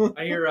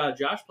 I hear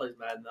Josh plays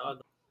Madden,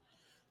 though.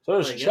 So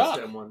does Chuck.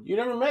 You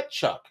never met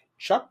Chuck.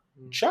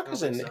 Chuck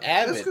is an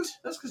avid.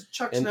 That's because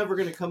Chuck's never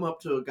going to come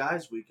up to a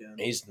guys' weekend.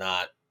 He's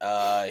not.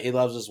 He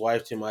loves his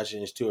wife too much,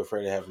 and he's too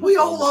afraid of having. We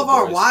all love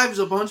our wives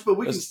a bunch, but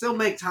we can still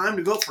make time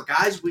to go for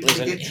guys'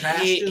 weekend and get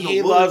trashed in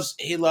the woods.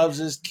 He loves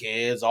his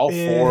kids, all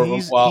four of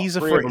them. Well, he's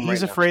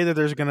afraid that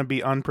there's going to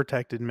be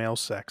unprotected male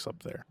sex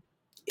up there.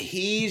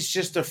 He's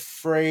just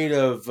afraid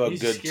of a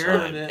good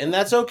time, and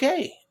that's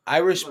okay. I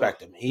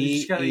respect him.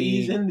 He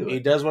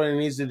does what he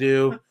needs to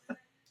do.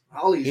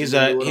 He's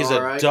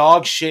a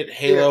dog shit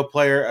Halo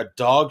player, a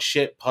dog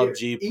shit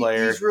PUBG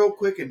player. Eat these real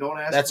quick and don't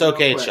ask. That's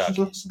okay, Chuck.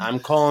 I'm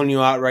calling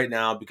you out right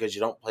now because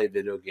you don't play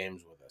video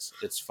games with us.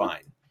 It's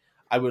fine.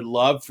 I would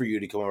love for you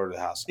to come over to the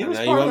house. He was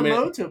part of the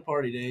Moto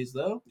Party days,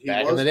 though.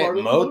 Back in the day,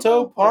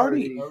 Moto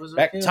Party.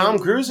 Back Tom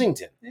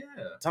Cruisington. Yeah,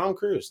 Tom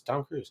Cruise.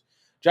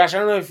 Josh, I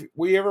don't know if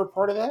were you ever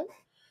part of that?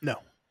 No.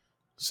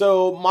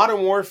 So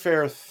Modern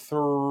Warfare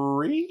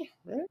 3,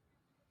 right?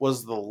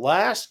 Was the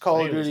last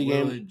Call of Duty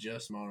game?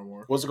 Just Modern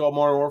Warfare. Was it called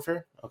Modern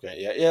Warfare? Okay,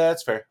 yeah,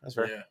 that's fair.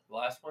 Yeah, the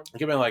last one. It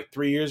came out like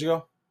 3 years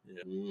ago,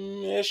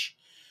 ish.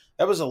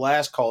 That was the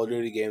last Call of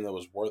Duty game that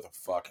was worth a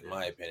fuck, in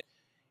my opinion.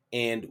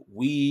 And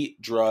we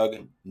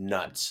drug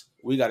nuts.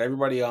 We got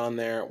everybody on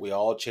there. We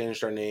all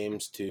changed our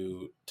names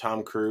to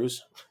Tom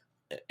Cruise,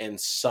 and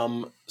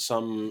some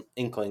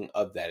inkling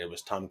of that. It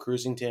was Tom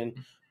Cruisington.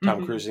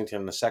 Tom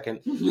Cruisington the second,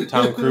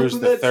 Tom Cruise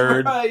the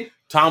third, right.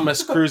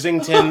 Thomas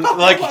Cruisington.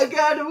 Like, oh my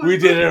God, we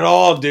did it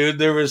all, dude.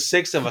 There was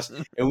 6 of us,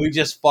 and we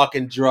just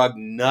fucking drug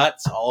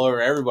nuts all over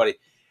everybody.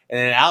 And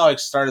then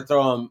Alex started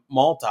throwing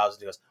Molotovs, and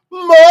he goes,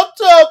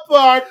 Molotov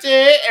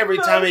party! Every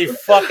time he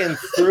fucking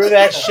threw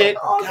that shit,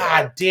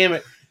 God damn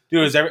it.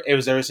 Dude, it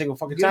was every single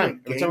fucking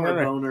time. Every time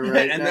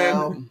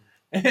then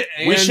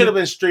we should have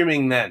been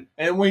streaming then,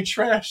 and we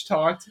trash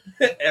talked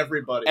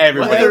everybody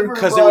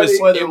because it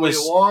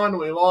was we won,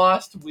 we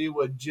lost, we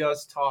would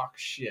just talk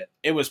shit.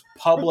 It was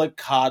public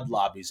COD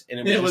lobbies,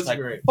 and it was like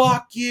great.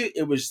 Fuck you.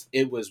 It was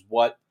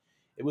what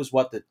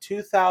the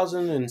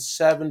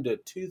 2007 to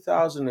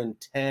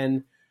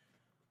 2010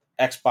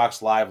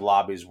 Xbox Live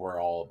lobbies were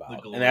all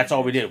about, and that's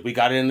all we did. We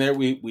got in there,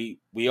 we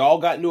all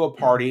got into a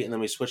party, and then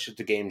we switched it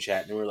to game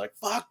chat, and we were like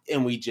fuck,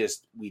 and we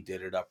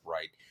did it up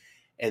right,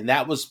 and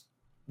that was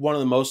one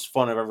of the most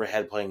fun I've ever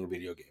had playing a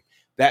video game.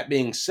 That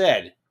being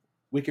said,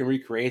 we can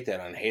recreate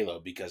that on Halo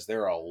because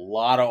there are a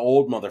lot of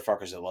old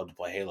motherfuckers that love to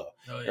play Halo.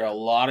 Oh, yeah. There are a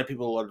lot of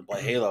people who love to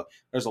play Halo.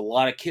 There's a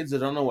lot of kids that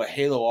don't know what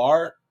Halo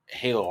are.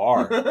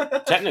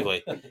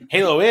 Technically.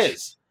 Halo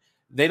is.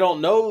 They don't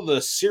know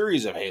the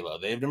series of Halo.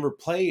 They've never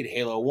played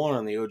Halo 1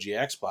 on the OG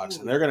Xbox,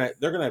 and they're gonna.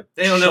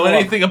 They don't know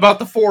anything about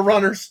the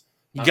Forerunners.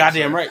 You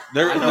goddamn right.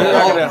 They're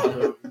not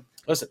gonna.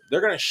 Listen,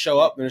 they're gonna show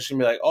up and it's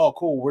gonna be like, "Oh,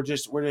 cool, we're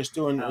just doing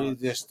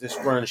this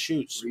run and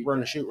shoot."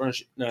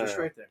 No,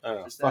 right there.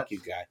 No, fuck you,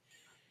 guy.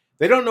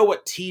 They don't know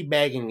what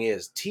teabagging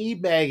is.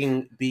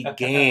 Teabagging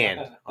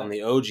began on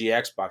the OG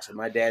Xbox, and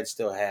my dad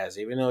still has.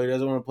 Even though he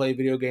doesn't want to play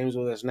video games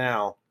with us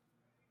now,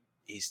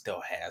 he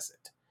still has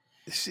it.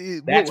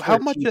 See, how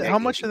much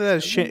of that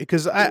is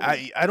because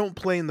I don't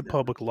play in the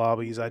public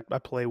lobbies. I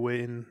play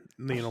with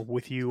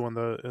you on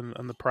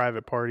the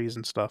private parties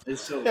and stuff.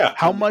 Yeah,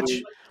 how much?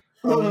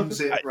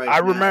 I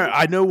remember.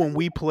 I know when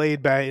we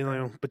played back,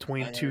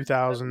 between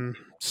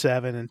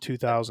 2007 and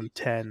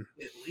 2010.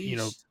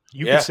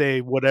 You can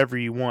say whatever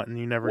you want, and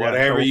you never got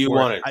whatever you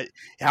wanted.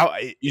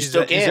 You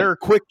still can. Is there a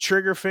quick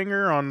trigger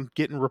finger on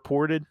getting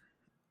reported?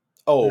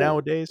 Oh,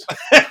 nowadays,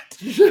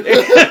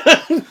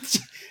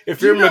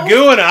 if you're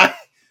Magoo and I,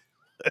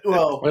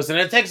 Well, listen,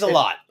 it takes a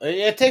lot.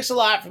 It takes a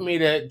lot for me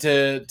to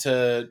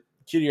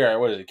QDR.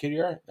 What is it?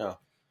 QDR? No.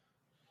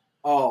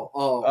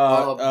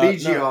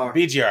 BGR. No,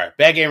 BGR.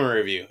 Bad Gamer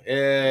Review.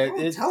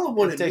 Tell them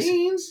what it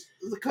means.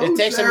 It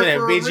takes a minute.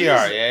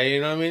 BGR. Yeah,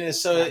 you know what I mean?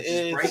 It's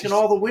breaking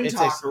all the Wind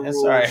Talker rules. That's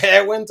all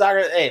right. Wind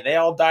Talker, hey, they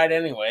all died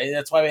anyway.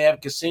 That's why we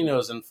have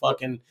casinos and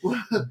fucking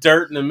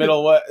dirt in the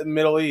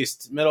Middle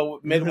East,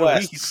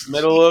 Midwest,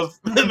 middle of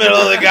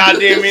the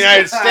goddamn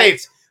United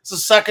States. So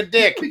suck a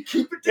dick.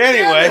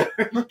 Anyway,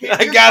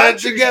 I got it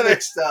together.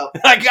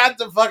 I got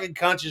the fucking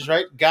countries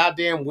right.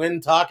 Goddamn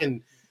wind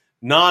talking,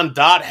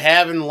 non-dot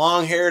having,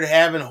 long-haired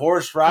having,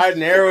 horse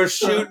riding, arrow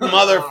shooting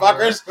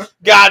motherfuckers.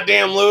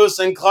 Goddamn Lewis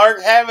and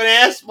Clark having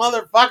ass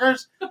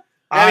motherfuckers. Anyway.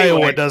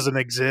 Iowa doesn't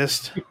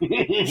exist.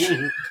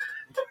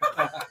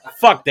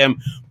 Fuck them.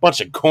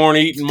 Bunch of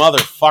corn-eating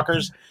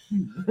motherfuckers.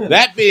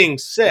 That being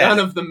said, none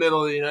of the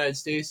middle of the United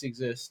States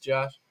exists,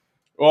 Josh.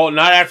 Well,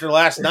 not after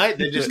last night.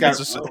 They just got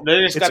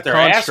their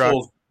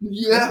assholes.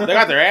 Yeah, they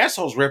got their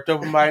assholes ripped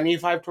open by an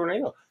E5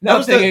 tornado.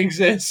 Nothing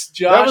exists,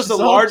 Josh. That was the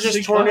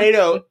largest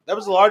tornado. That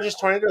was the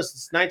largest tornado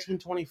since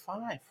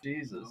 1925.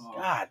 Jesus,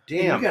 God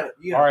damn.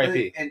 You gotta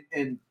R.I.P.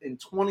 And in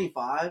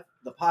 25,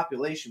 the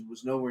population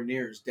was nowhere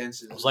near as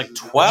dense as it was like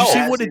 12. Did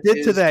you see what it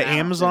did to that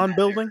Amazon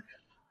building?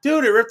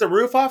 Dude, it ripped the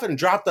roof off and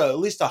dropped at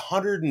least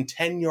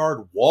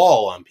 110-yard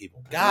wall on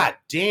people. God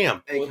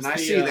damn. Hey, can I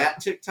see that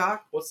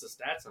TikTok? What's the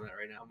stats on that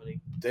right now? How many?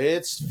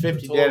 It's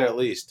 50 dead at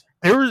least.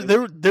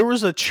 There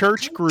was a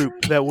church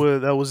group that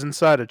was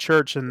inside a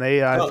church, and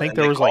I think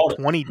there was like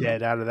 20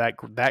 dead out of that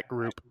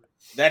group.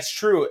 That's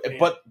true,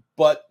 but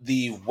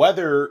the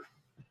weather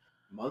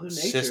Mother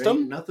Nature system,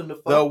 ain't nothing to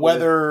fuck the with.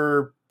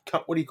 weather.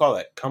 What do you call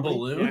that? Company?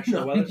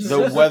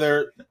 The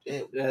weather.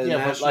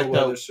 Yeah, but like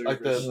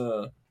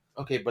the.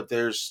 Okay, but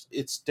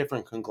it's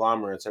different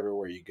conglomerates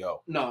everywhere you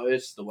go. No,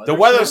 it's the weather. The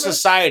Weather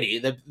Society,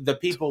 the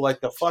people like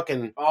the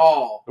fucking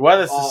the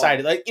Weather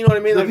Society, like you know what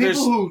I mean. The like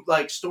people who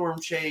like storm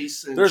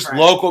chase. And there's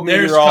local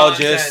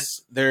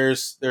meteorologists.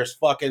 There's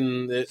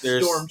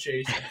storm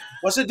chase.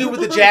 What's the dude with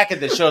the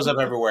jacket that shows up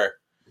everywhere?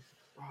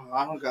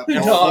 I don't got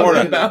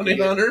Dog bounty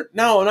hunter.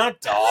 No,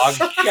 not dog.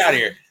 Get out of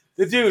here.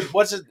 The dude,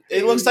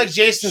 it looks like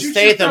Jason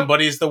Statham, but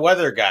he's the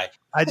weather guy.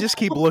 I just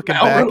keep looking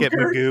back at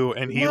Magoo,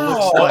 and he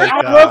looks like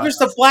Al Roker's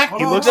the black.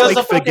 He looks like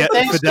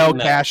Fidel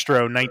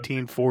Castro,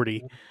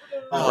 1940.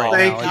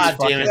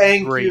 Thank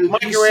you.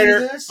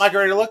 Mike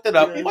Rader looked it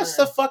up. What's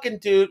the fucking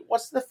dude?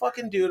 What's the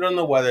fucking dude on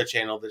the Weather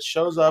Channel that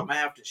shows up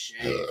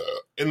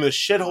in the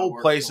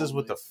shithole places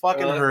with the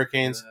fucking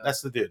hurricanes? That's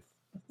the dude.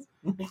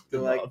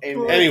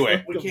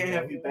 Anyway, we can't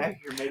have you back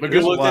here.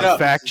 There's a lot of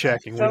fact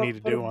checking we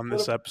need to do on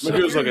this episode.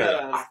 Magoo's looking at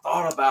it. I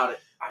thought about it.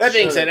 That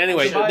being said,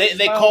 anyway,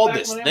 they called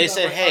this. They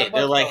said, hey,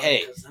 they're like,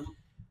 hey,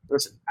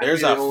 listen,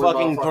 there's a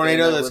fucking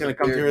tornado that's going to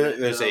come through.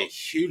 There's a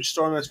huge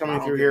storm that's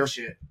coming through here.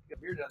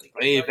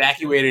 They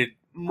evacuated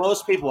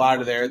most people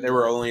out of there. There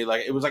were only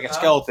it was like a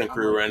skeleton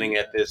crew running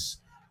at this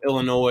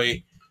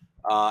Illinois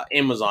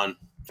Amazon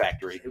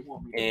factory.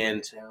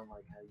 And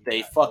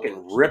they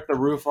fucking ripped the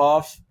roof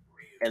off.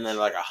 And then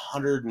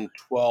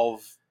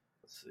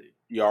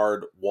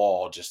 112-yard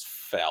wall just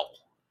fell.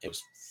 It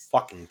was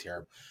fucking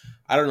terrible.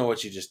 I don't know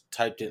what you just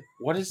typed in.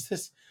 What is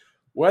this?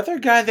 Weather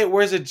guy that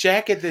wears a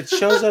jacket that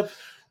shows up.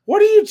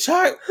 What are you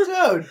talking,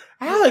 dude?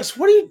 Alex,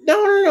 what are you?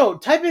 No.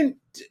 Type in.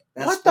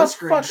 What the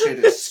fuck?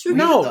 Shit is sweet,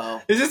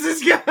 though. Is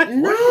this guy?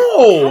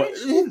 No,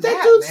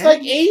 that dude's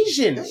like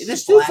Asian.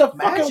 This dude's a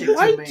fucking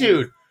white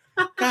dude.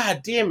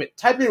 God damn it!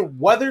 Type in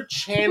Weather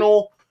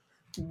Channel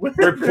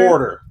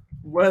reporter.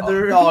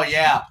 Weather. Oh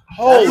yeah!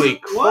 Holy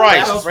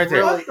Christ! Right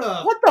there.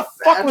 What the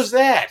fuck was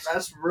that?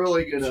 That's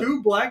really good.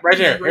 Two black right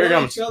there. Here it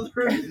comes. Each other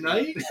at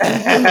night.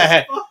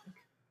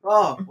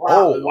 Oh wow!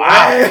 Oh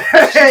wow!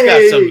 She's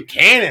got some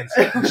cannons.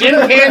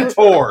 Jim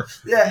Cantor.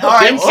 Yeah,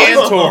 Jim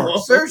Cantor.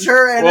 Search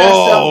her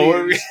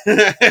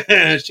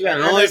NSWs. She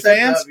got an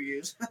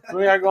OnlyFans. What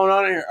we got going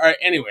on here? All right.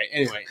 Anyway,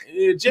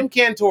 Jim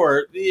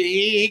Cantor.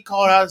 He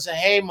called out and said,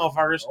 "Hey,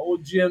 motherfuckers."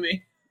 Old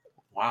Jimmy.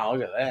 Wow!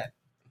 Look at that.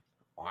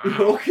 Wow.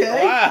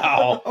 Okay.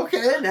 Wow.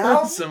 Okay,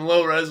 now some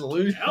low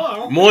resolution.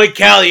 Hello. Muy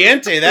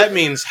caliente. That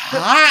means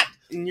hot.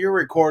 And you're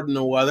recording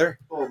the weather.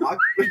 Oh, my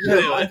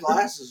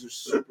glasses are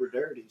super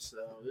dirty. So,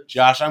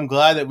 Josh, I'm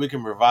glad that we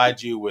can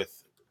provide you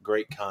with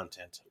great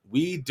content.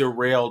 We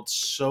derailed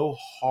so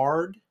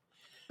hard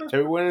that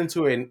we went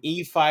into an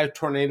E5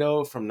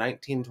 tornado from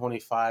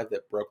 1925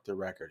 that broke the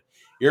record.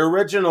 Your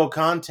original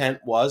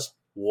content was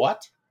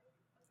what?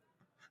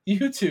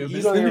 YouTube.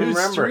 You don't even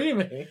remember.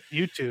 Streaming.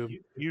 YouTube.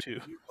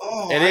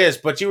 Oh, it is,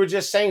 but you were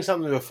just saying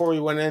something before we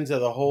went into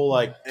the whole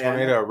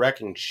tornado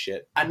wrecking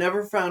shit. I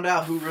never found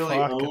out who really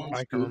owns.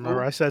 I can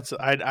remember. I said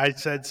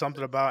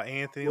something about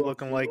Anthony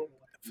looking like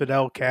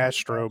Fidel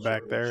Castro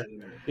back there.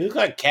 You look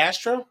like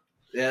Castro?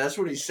 Yeah, that's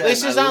what he said.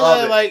 This is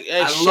not like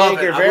I Che love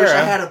it. Guevara. I wish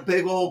I had a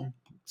big old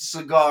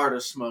cigar to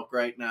smoke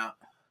right now.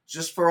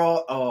 Just for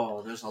all.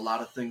 Oh, there's a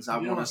lot of things I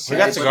want to say. We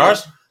got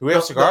cigars. Do we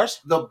have cigars?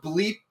 The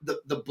bleep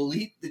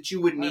that you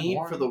would need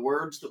for the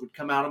words that would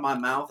come out of my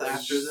mouth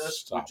after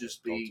this would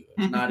just be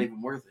not even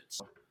worth it.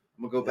 So,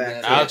 I'm gonna go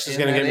back. Alex is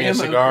gonna give me a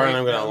cigar, and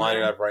I'm gonna light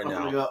it up right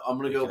now. I'm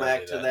gonna go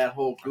back to that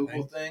whole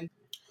Google thing.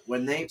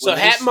 When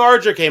Hat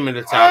Marger came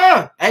into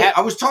town. Hey, I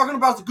was talking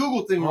about the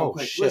Google thing real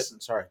quick. Shit. Listen,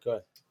 sorry, go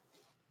ahead.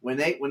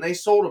 When they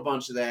sold a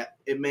bunch of that,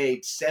 it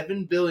made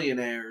 7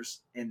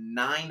 billionaires and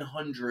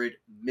 900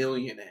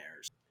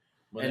 millionaires.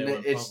 When they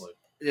went public.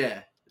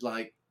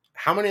 Like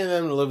how many of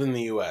them live in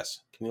the U.S.?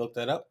 Can you look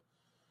that up?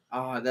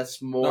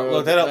 That's more. No,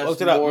 look that up.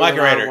 Look it up. Mike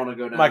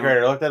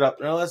Rader. Look that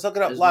up. No, let's look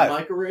it up live.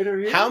 Mike Rader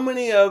here? How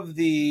many of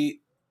the?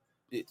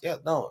 Yeah,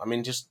 no. I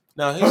mean, just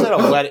no. He's at a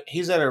wedding.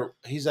 He's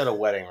at a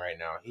wedding right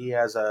now. He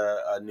has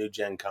a new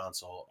gen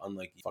console,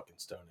 unlike fucking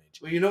Stone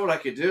Age. Well, you know what I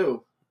could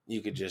do. You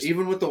could just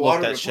even with the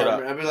water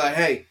department, I'd be like,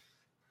 "Hey,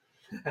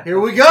 here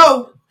we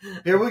go,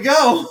 here we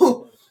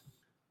go."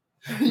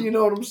 You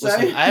know what I'm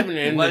saying? Listen, I have an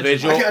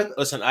individual.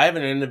 I have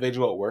an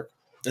individual at work.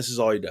 This is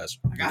all he does.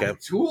 I got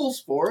tools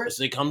for it.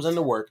 So he comes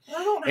into work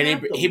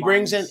and he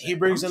brings in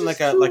like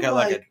a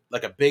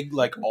big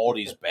like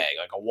Aldi's bag,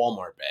 like a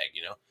Walmart bag,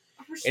 you know,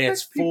 and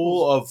it's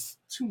full of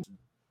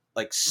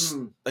like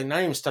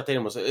not even stuffed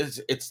animals.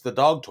 It's the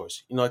dog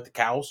toys, you know, like the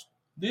cows,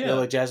 you know,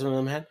 like Jasmine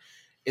and them had.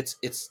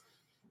 It's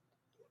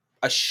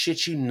I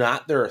shit you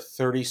not. There are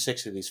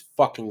 36 of these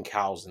fucking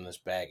cows in this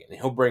bag, and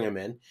he'll bring them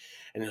in,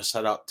 and he'll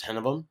set out 10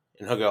 of them,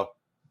 and he'll go.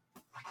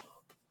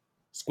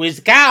 Squeeze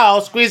the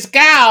cow,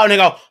 and they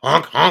go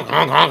honk, honk,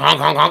 honk, honk, honk,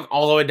 honk, honk,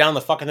 all the way down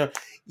the fucking thing.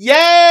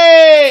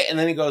 Yay! And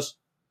then he goes.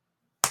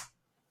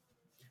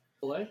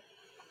 No,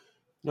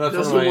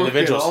 that's one of my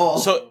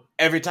individuals. So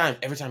every time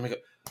I go.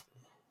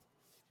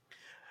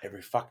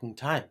 Every fucking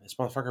time, this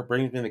motherfucker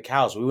brings me the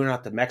cows. We went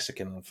out to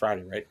Mexican on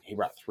Friday, right? He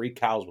brought 3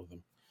 cows with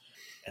him.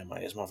 And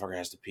this motherfucker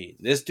has to pee.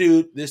 This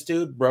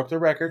dude broke the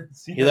record.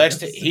 He likes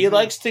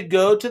to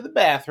go to the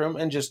bathroom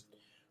and just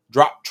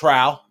drop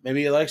trowel.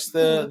 Maybe he likes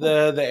the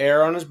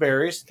air on his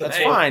berries. That's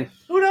fine.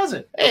 Who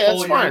doesn't? Hey,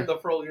 that's fine. The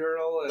full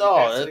urinal. That's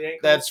fine.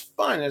 That's if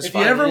fine. If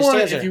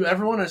you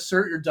ever want to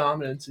assert your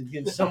dominance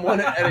against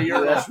someone at a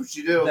urinal, that's what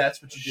you do.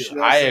 That's what you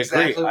do. I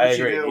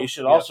agree. You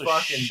should also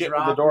shit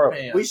with the door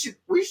open. We should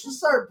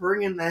start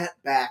bringing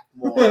that back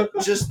more.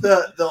 Just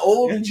the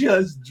old and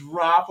just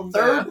drop them.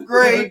 3rd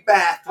grade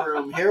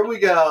bathroom. Here we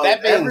go.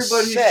 That being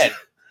said.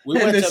 We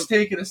went to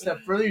take it a step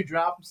further. You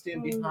drop them,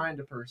 stand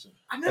behind a person.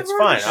 That's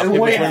fine. I'll get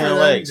between their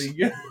legs.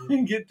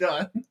 Get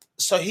done.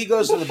 So he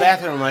goes to the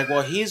bathroom. I'm like,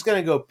 well, he's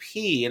gonna go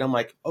pee, and I'm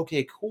like,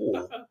 okay,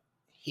 cool.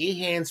 He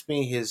hands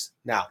me his.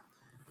 Now,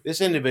 this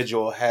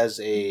individual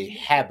has a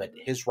habit.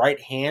 His right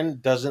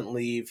hand doesn't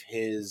leave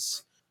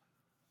his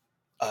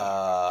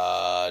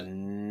nether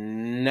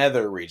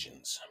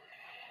regions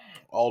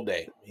all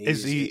day.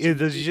 Is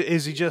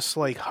he just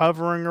like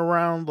hovering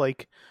around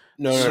like?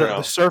 No.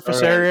 The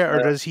surface area, or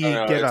does he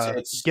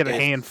get a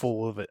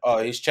handful of it? Oh,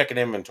 he's checking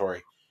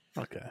inventory.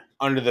 Okay.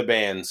 Under the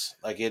bands,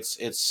 like it's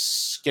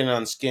skin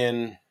on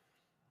skin.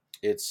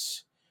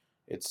 It's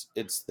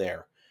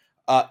there.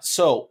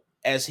 So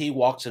as he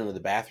walks into the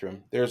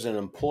bathroom, there's an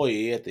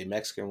employee at the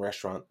Mexican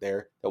restaurant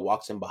there that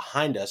walks in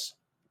behind us.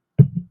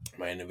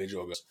 My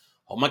individual goes,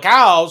 "Oh, my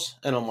cows,"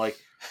 and I'm like,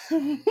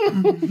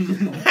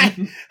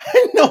 I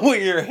know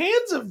where your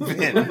hands have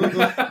been.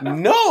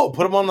 No,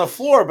 put them on the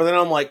floor. But then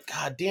I'm like,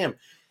 God damn. If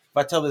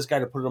I tell this guy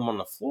to put them on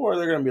the floor,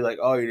 they're going to be like,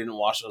 oh, you didn't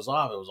wash those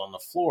off. It was on the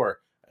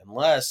floor.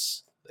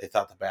 Unless they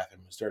thought the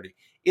bathroom was dirty.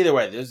 Either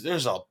way,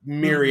 there's a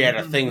myriad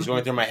of things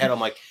going through my head. I'm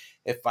like,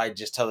 if I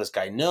just tell this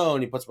guy no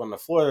and he puts them on the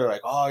floor, they're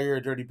like, oh, you're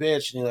a dirty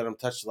bitch. And you let him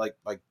touch like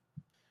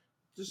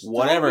just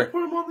whatever.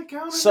 Put them on the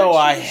counter. So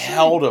I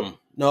held him.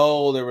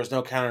 No, there was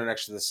no counter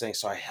next to the sink,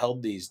 so I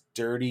held these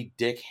dirty,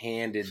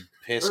 dick-handed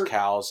piss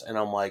cows, and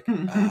I'm like,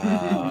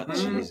 oh,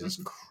 Jesus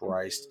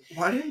Christ.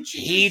 Why didn't you?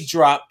 He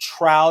dropped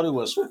trowel to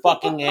his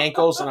fucking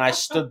ankles, and I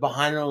stood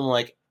behind him,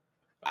 like,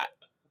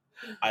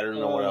 I don't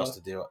know what else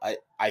to do.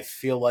 I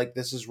feel like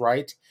this is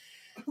right,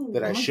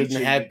 that I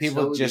shouldn't have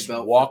people just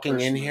walking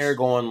in here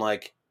going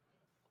like,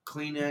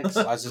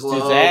 Kleenex, why's this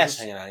dude's ass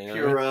hanging out? You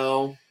know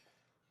Purell.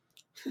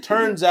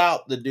 Turns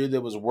out the dude that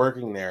was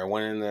working there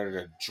went in there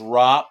to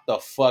drop the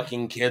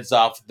fucking kids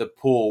off the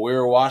pool. We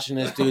were washing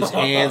this dude's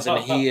hands,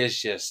 and he is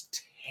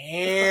just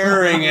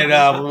tearing it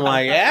up. I'm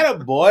like,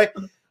 attaboy.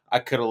 I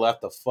could have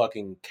left the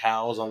fucking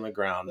cows on the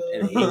ground,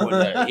 and he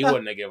wouldn't have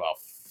given a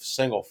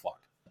single fuck.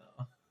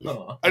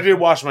 I did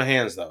wash my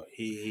hands, though.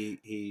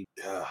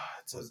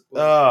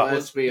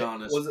 Let's be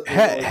honest.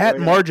 Hat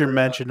Margin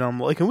mentioned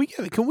them. Like, can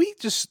we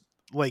just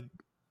like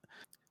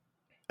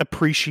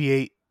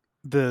appreciate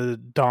the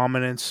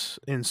dominance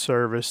in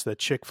service that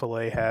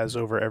Chick-fil-A has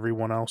over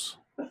everyone else?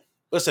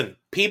 Listen,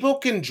 people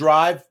can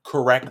drive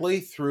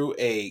correctly through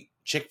a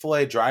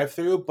Chick-fil-A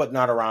drive-through, but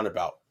not a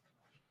roundabout.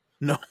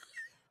 No,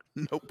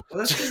 Nope. Well,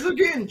 that's because they're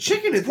getting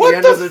chicken at the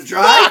end of the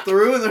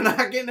drive-through, and they're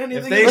not getting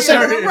anything. If they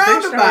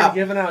started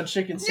giving out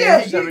chicken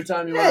sandwiches every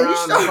time you went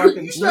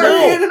around, you started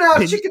handing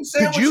out chicken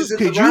sandwiches.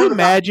 Could you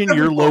imagine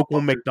your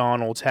local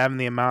McDonald's having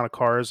the amount of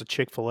cars a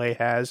Chick-fil-A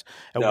has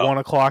at 1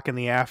 o'clock in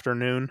the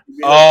afternoon?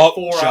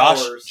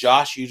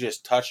 Josh, you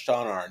just touched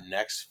on our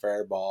next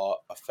Fair Ball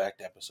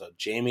Effect episode.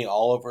 Jamie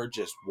Oliver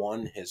just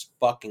won his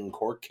fucking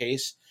court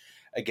case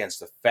against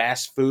the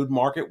fast food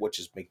market, which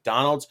is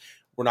McDonald's.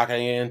 We're not going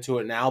to get into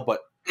it now,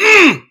 but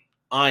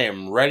I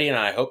am ready, and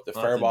I hope the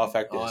Fair Ball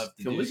Effect is.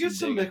 Can we get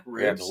some McRibs?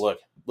 We have to look.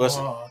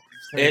 Listen,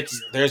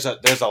 there's a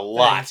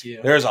lot.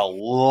 There's a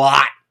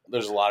lot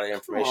of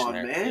information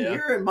there. Man,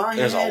 you're in my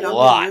there's head. A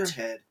lot. I'm in your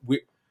head.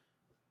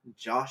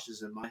 Josh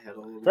is in my head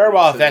a little bit. Fair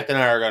Ball Effect and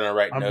I are going to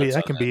write notes.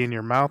 I can be in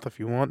your mouth if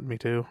you want me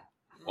to.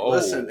 Whoa.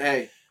 Listen,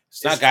 hey,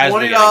 it's not guys.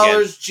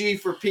 $20 G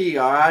for P.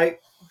 All right.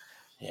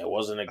 Yeah, it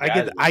wasn't a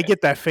guy. I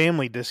get that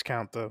family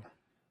discount though.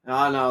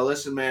 No.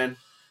 Listen, man.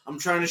 I'm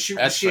trying to shoot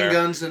machine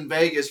guns in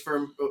Vegas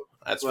for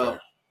my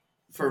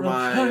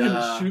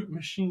shoot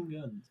machine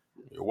guns.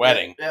 Your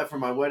wedding. Yeah, for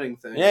my wedding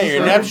thing. Yeah,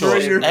 your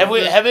nuptials.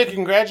 Have we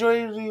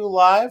congratulated you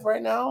live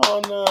right now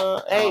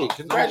on hey,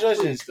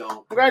 congratulations.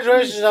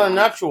 Congratulations on the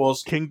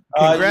nuptials.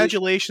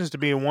 Congratulations to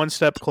being one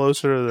step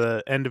closer to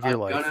the end of your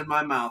life. Gun in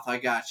my mouth, I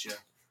got you.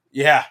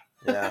 Yeah,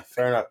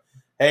 fair enough.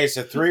 Hey, it's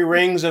the 3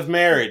 rings of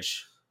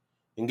marriage.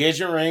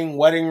 Engagement ring,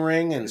 wedding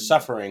ring, and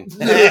suffering.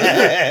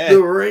 The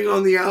ring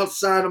on the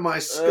outside of my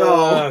skull.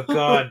 Oh,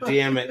 God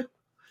damn it.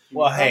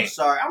 Well, hey. I'm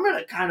sorry. I'm in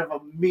a kind of a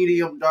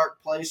medium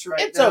dark place right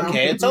now. It's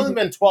okay. It's only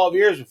been 12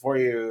 years before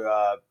you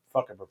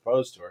fucking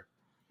proposed to her.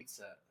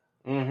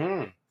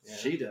 Mm-hmm. Yeah.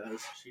 She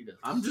does.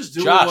 I'm just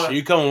doing Josh, are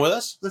you coming with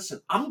us? Listen,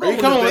 I'm going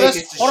to Vegas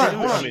with us?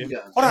 Hold on. If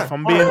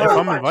I'm invited.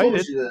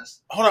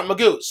 Hold on,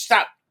 Magoo.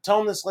 Stop. Tell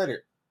him this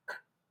later.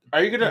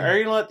 Are you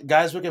gonna let the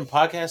Guys Weekend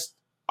podcast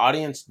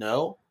audience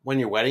know when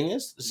your wedding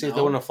is? See if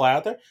they want to fly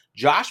out there.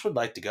 Josh would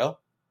like to go.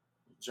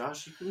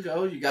 Josh, you can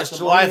go. You got it's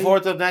July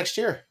 4th of next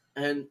year.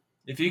 And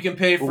if you can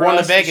pay for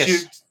us to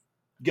shoot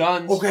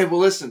guns. Okay, well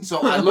listen. So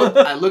I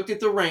looked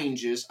at the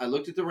ranges.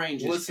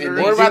 Listen,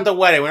 what about the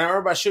wedding? We're not worried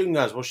about shooting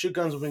guns. We'll shoot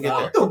guns when we get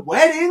there. The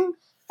wedding?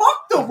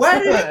 Fuck the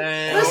wedding.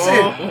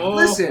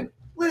 Listen.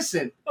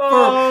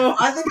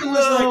 I think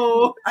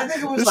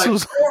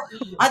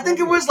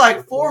it was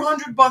like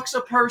 $400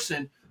 a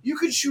person. You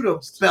could shoot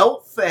a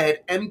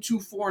belt-fed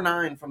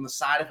M249 from the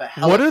side of a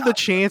helicopter. What are the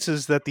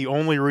chances that the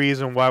only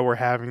reason why we're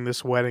having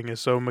this wedding is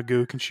so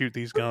Magoo can shoot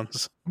these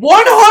guns?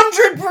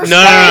 100%.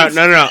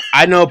 No.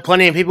 I know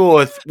plenty of people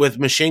with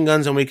machine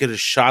guns, and we could have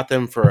shot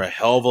them for a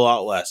hell of a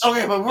lot less.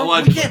 Okay, but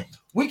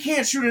we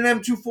can't shoot an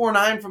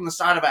M249 from the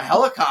side of a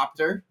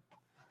helicopter.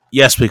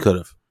 Yes, we could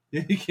have.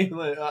 You can't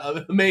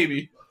let,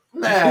 maybe.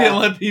 Nah. You can't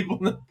let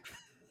people know.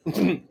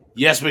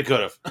 Yes, we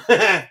could have.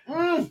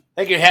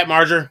 Thank you, Hat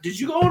Marger. Did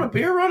you go on a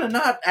beer run and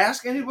not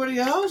ask anybody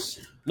else?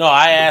 No,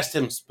 I asked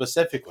him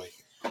specifically.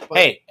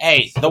 But,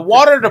 hey, the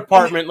water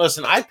department,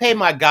 listen, I pay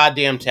my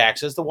goddamn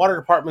taxes. The water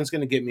department's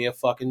going to get me a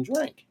fucking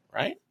drink,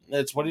 right?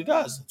 That's what he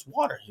does. It's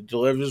water. He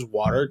delivers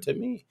water to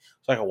me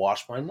so I can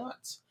wash my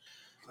nuts.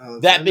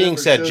 That being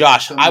said,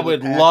 Josh, I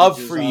would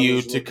love for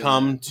you to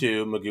come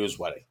to Magoo's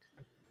wedding.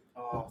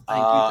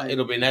 Thank you.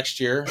 It'll be next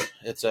year.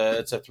 It's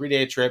a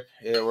 3-day trip.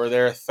 We're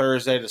there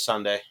Thursday to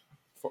Sunday.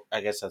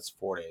 I guess that's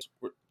 4 days.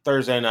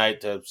 Thursday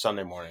night to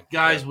Sunday morning.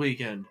 Guys'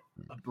 weekend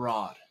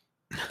abroad.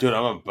 Dude,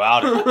 I'm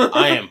about it.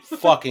 I am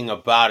fucking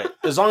about it.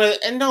 As long as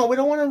we don't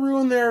want to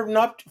ruin their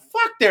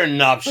fuck their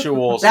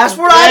nuptials. That's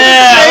what I was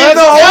saying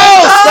the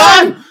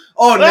whole time.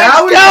 Oh,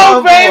 now he's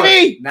on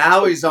baby. Board.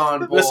 Now he's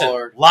on board.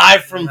 Listen,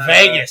 live from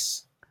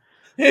Vegas.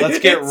 Let's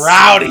get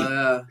rowdy.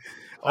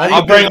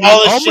 I'll bring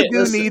all the shit.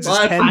 All Magoo needs is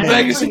 10 minutes.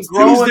 Vegas and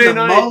growing the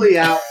mully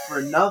out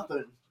for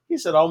nothing. He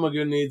said all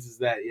Magoo needs is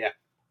that, yeah.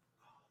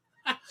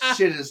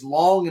 Shit is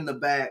long in the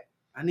back.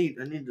 I need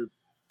to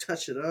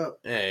touch it up.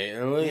 Hey,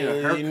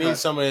 you need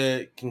somebody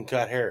that can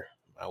cut hair.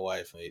 My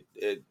wife.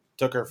 It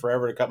took her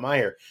forever to cut my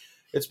hair.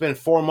 It's been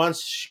 4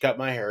 months she cut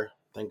my hair.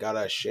 Thank God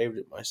I shaved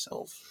it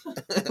myself.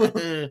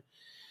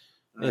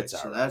 It's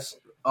all right.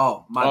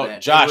 My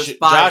bad. Josh is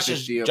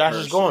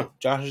going.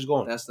 Josh is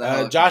going. That's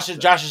the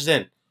Josh is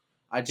in.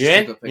 I just you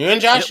in? You in,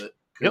 Josh? Yep.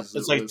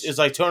 It's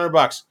like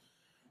 $200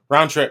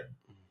 round trip.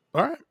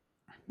 All right,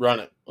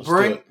 run it.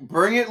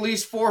 Bring at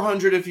least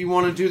 400 if you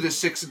want to do the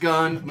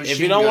 6-gun machine. If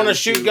you don't want to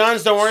shoot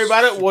guns, don't worry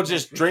about it. We'll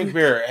just drink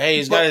beer. Hey,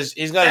 he's got his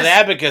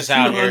abacus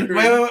out here.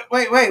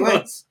 Wait.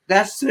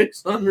 That's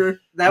 600.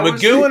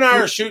 Magoo and I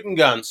are shooting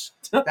guns.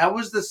 That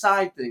was the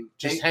side thing.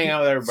 Just hang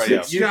out with everybody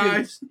else.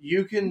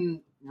 You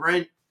can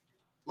rent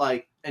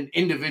like an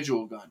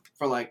individual gun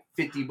for like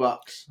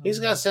 $50. He's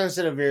got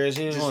sensitive ears.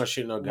 He doesn't want to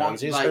shoot no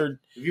guns. He's heard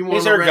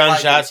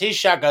gunshots. Like he's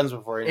shot guns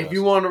before. If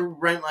you want to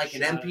rent like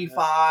an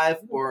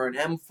MP5 or an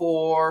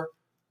M4,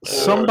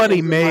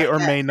 somebody may or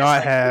may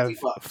not have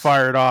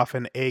fired off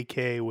an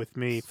AK with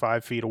me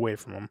 5 feet away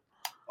from him.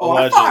 Oh,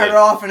 allegedly. I fired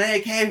off an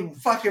AK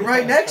fucking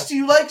right next to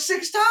you like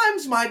 6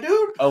 times, my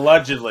dude.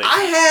 Allegedly.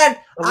 I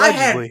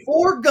had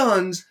 4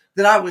 guns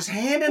that I was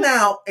handing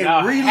out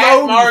and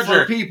reloading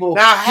for people.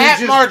 Now,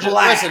 Hat Marger,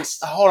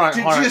 listen, hold on.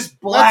 Just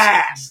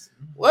blast.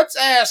 Let's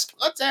ask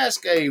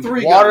a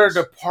water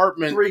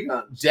department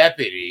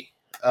deputy.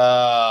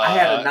 I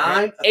had a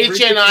 9, a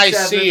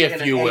HNIC,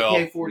 if you will.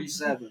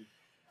 AK-47.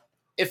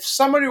 If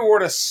somebody were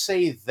to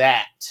say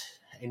that,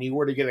 and you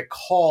were to get a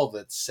call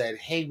that said,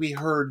 "Hey, we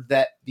heard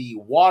that the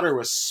water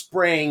was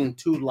spraying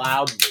too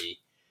loudly,"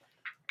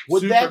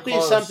 would that be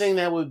something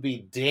that would be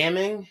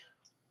damning?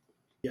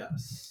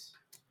 Yes.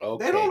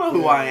 Okay. They don't know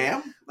who I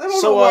am. They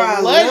don't know where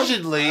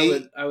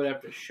allegedly, I would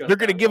have to shut. They're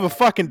going to give a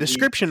fucking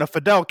description of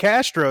Fidel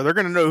Castro. They're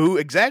going to know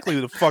exactly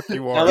who the fuck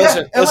you are. Now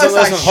listen.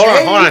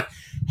 Hold on.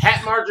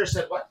 Hat Marger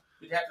said what?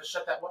 You'd have to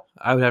shut that what?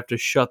 I would have to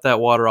shut that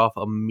water off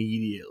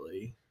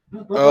immediately.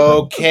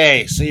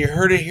 Okay, so you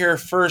heard it here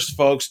first,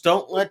 folks.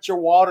 Don't let your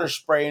water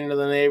spray into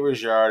the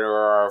neighbor's yard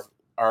or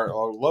our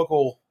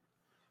local,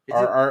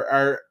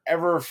 our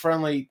ever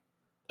friendly.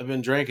 I've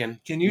been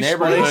drinking. Can you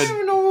neighborhood? I don't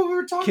even know what we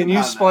were talking Can you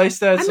about splice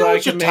that so I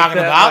can make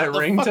that my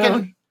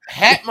ringtone?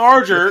 Hat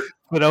Marger.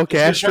 Fidel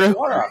Castro.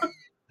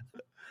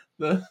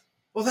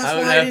 Well, that's I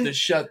would why have to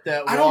shut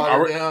that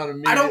water down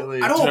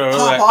immediately. I don't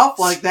pop off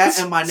like that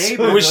in my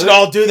neighborhood. We should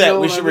all do that.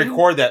 We should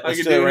record that.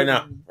 Let's do it right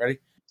now. Ready?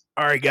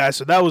 All right, guys.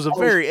 So that was a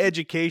very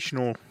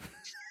educational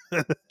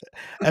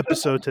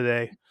episode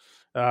today.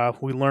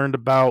 We learned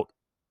about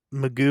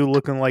Magoo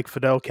looking like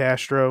Fidel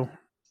Castro.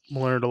 We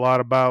learned a lot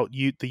about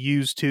the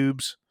used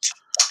tubes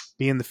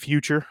being the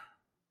future.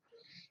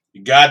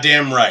 You're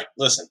goddamn right.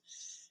 Listen,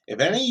 if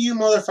any of you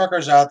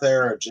motherfuckers out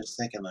there are just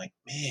thinking like,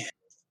 man,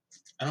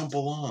 I don't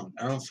belong,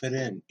 I don't fit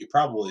in, you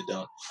probably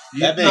don't.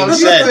 That being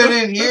said,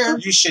 fit in here.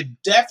 You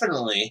should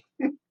definitely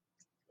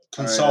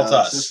consult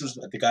us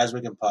at the Guys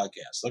Weekend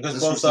Podcast. Look us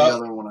both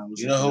up.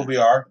 You know who we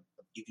are.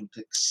 You can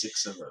pick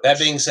 6 of those. That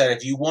being said,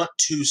 if you want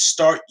to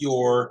start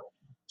your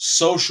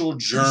social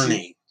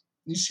journey,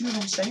 you see what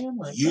I'm saying?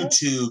 Like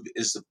YouTube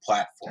is the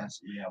platform.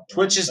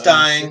 Twitch is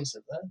dying.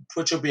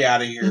 Twitch will be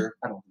out of here.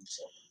 I don't think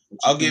so.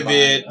 I'll give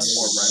it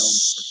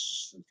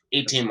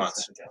 18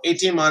 months.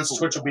 18 months,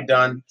 Twitch will be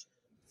done.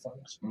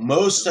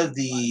 Most of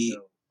the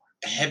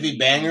heavy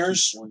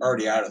bangers are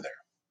already out of there.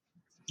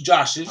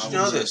 Josh, did you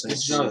know this?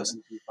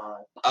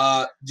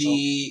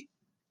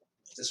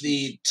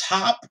 The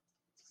top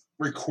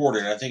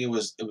recorded, I think it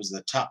was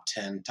the top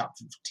 10, top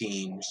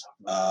 15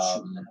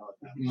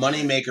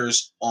 money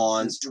makers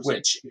on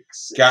Twitch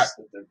got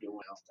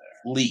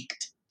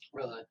leaked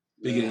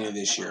beginning of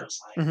this year.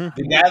 Mm-hmm.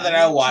 The guy that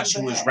I watched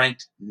who was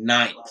ranked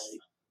 9th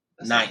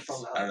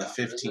out of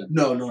 15.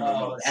 No.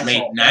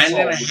 Made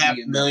 $9.5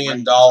 million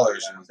in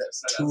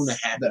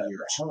 2.5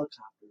 years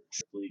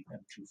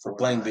for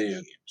playing video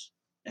games.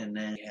 And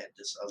then he had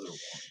this other one.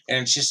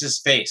 And it's just his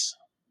face.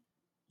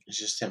 It's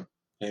just him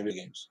playing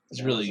video games.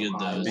 It's really good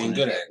though. Being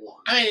good at it.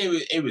 I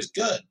mean, it was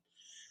good.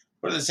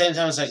 But at the same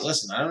time, it's like,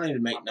 listen, I don't need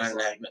to make $9.5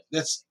 million.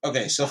 That's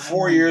okay. So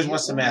 4 years,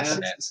 what's the math on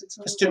that?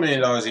 That's $2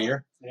 million a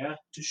year. Yeah,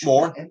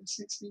 more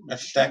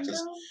after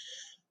taxes.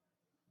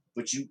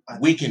 But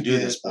we can do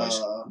this,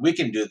 boys. We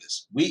can do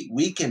this.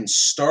 We can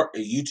start a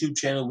YouTube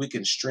channel. We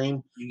can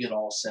stream. You get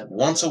all 7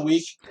 once a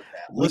week.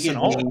 Listen,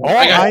 all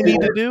I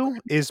need to do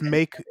is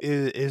make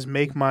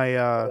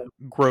my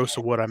gross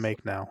of what I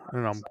make now,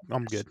 and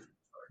I'm good.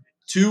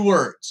 2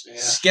 words: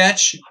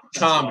 sketch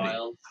comedy.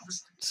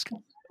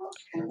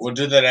 We'll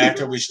do that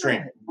after we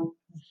stream.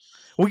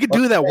 We could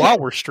do that while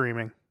we're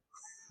streaming.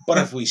 But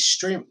if we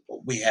stream,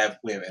 we have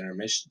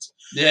intermissions.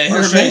 Yeah,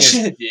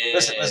 intermission.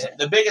 Listen.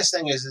 The biggest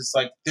thing is, it's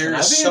like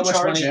there's so much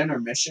money.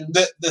 Intermissions.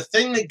 The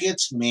thing that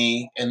gets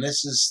me, and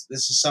this is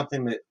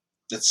something that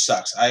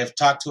sucks. I have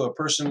talked to a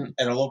person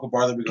at a local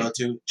bar that we go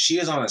to. She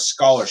is on a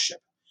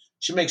scholarship.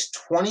 She makes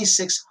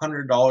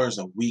 $2,600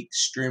 a week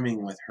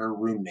streaming with her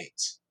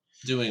roommates.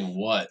 Doing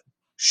what?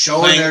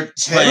 Showing their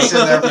tits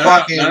and their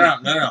fucking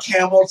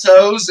camel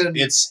toes and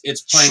it's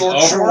playing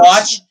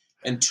Overwatch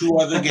and 2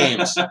 other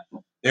games.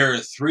 There are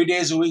 3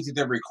 days a week that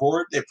they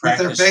record. They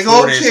practice. With their big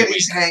old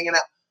titties hanging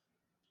out.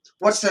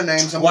 What's their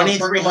names?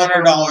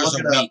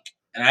 $2,300 a week,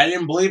 and I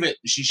didn't believe it.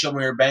 She showed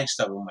me her bank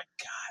stuff. I'm like,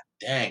 God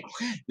dang!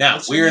 Okay. Now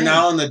we are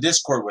now in the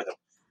Discord with them.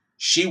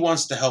 She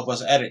wants to help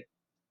us edit.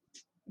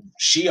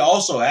 She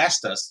also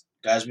asked us,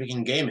 Guys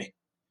Weekend Gaming,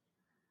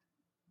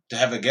 to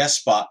have a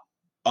guest spot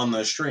on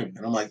the stream,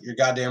 and I'm like, you're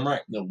goddamn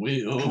right. The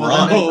wheel. We're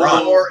on.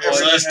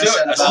 So let's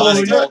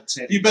do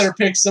it. You better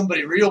pick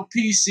somebody real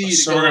PC.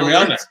 So we're gonna be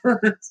on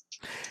there.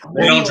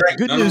 They don't drink.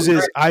 Good news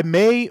is I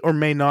may or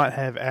may not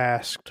have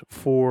asked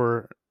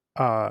for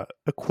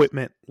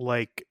equipment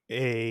like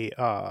a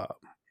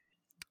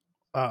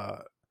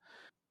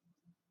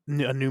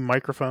new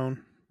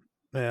microphone,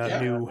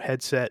 new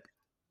headset,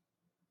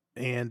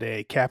 and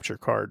a capture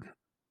card.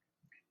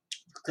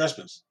 For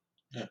Christmas.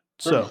 Yeah.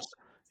 So,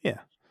 yeah.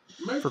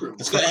 For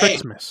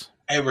Christmas.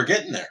 Hey, we're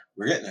getting there.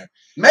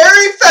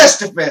 Merry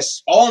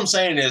Festivus! All I'm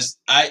saying is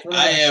I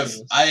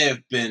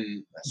have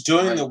been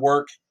doing the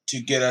work to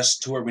get us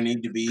to where we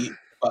need to be,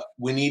 but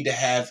we need to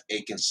have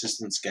a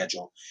consistent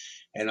schedule.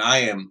 And I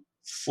am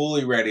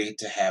fully ready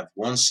to have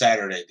one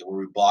Saturday where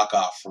we block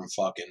off from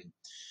fucking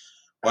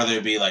Whether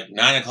it be like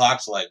 9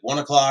 o'clock to like 1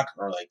 o'clock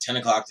or like 10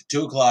 o'clock to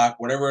 2 o'clock,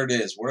 whatever it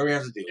is, whatever we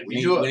have to do.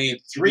 We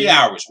need 3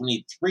 hours. We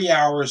need 3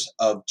 hours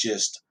of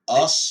just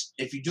us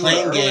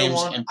playing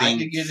games and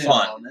being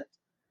fun.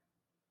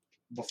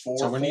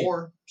 Before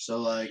 4, so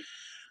like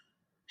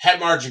Hat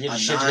Margin, get your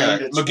shit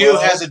together.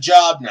 Magoo has a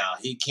job now.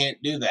 He can't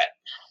do that.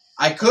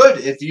 I could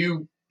if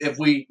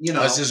we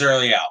this is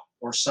early out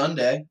or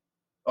Sunday.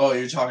 Oh,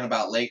 you're talking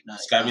about late night.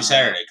 It's got to be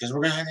Saturday because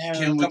we're gonna have.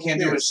 We can't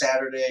do it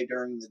Saturday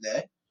during the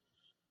day,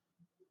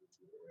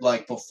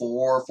 like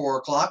before 4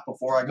 o'clock.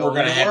 Before I go, we're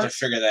gonna have to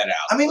figure that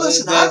out. I mean,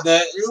 listen, I'm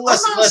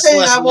not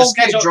saying I won't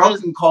get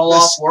drunk and call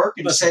off work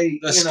and say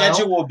the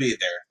schedule will be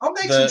there. I'll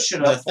make some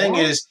shit up. The thing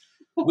is,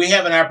 we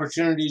have an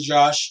opportunity,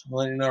 Josh. I'm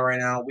letting you know right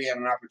now. We have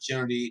an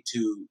opportunity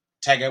to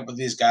tag up with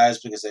these guys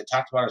because they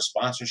talked about a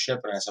sponsorship,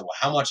 and I said, "Well,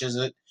 how much is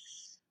it?"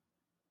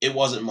 It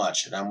wasn't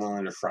much, and I'm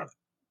willing to front it.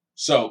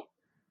 So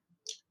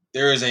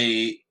there is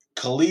a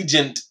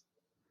collegiate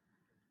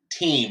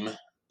team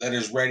that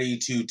is ready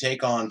to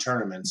take on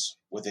tournaments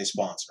with a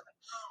sponsor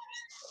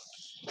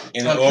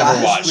in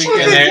Overwatch,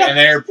 and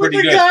they're pretty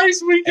good.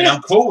 And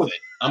I'm cool with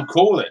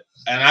it.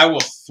 And I will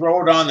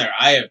throw it on there.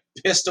 I have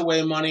pissed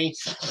away money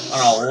on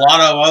a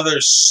lot of other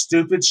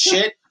stupid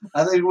shit.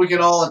 I think we can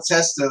all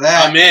attest to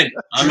that. I'm in.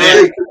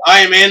 I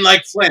am in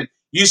like Flynn.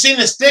 You seen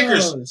the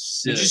stickers?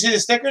 Did you see the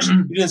stickers?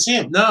 You didn't see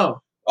them?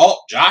 No. Oh,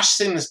 Josh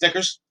seen the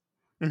stickers?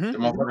 Mm-hmm. The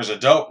motherfuckers are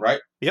dope, right?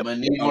 Yep. We're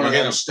getting them.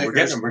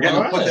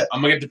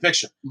 I'm gonna get the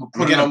picture.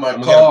 Put it on my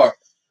car.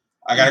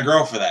 I got a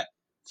girl for that.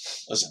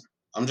 Listen,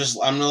 I'm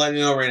gonna let you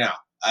know right now.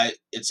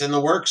 It's in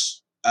the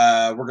works.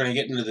 We're gonna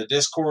get into the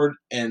Discord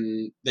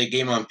and they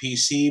game on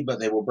PC, but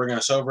they will bring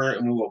us over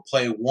and we will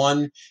play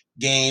one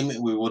game.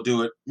 We will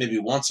do it maybe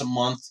once a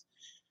month.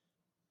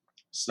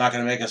 It's not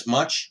gonna make us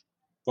much,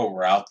 but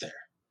we're out there.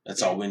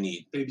 That's all we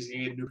need. Baby's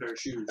gonna get a new pair of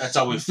shoes. That's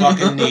all we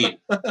fucking need.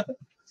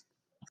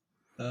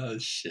 Oh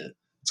shit!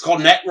 It's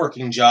called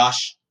networking,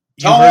 Josh.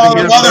 Tell all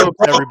the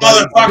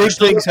motherfuckers big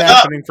things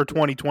happening for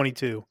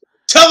 2022.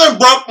 Tell them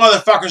broke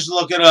motherfuckers to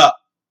look it up.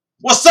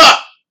 What's up?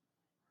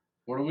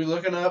 What are we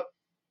looking up?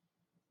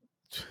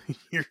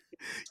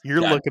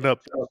 You're looking up.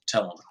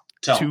 Tell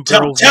them.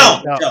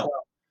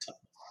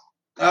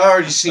 I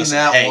already seen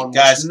that one.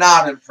 Guys,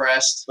 not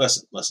impressed.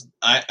 Listen.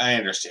 I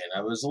understand.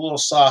 I was a little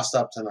sauced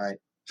up tonight,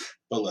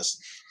 but listen.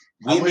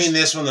 We mean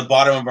this from the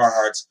bottom of our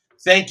hearts.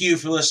 Thank you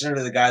for listening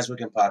to the Guys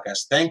Weekend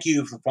podcast. Thank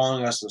you for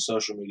following us on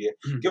social media.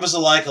 Give us a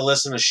like, a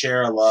listen, a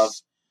share, a love.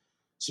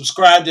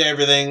 Subscribe to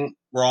everything.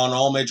 We're on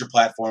all major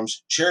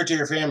platforms. Share it to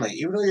your family.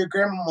 Even though your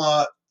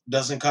grandma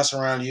doesn't cuss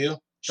around you,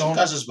 she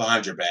cusses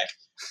behind your back.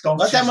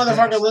 Let that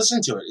motherfucker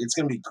listen to it. It's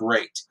going to be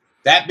great.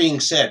 That being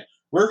said,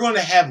 we're going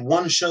to have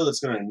one show that's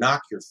going to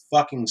knock your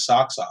fucking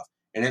socks off,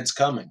 and it's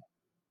coming.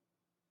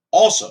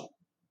 Also,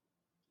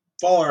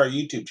 follow our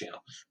YouTube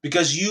channel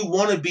because you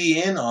want to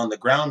be in on the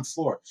ground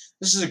floor.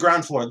 This is the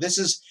ground floor. This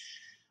is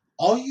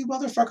all you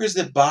motherfuckers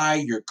that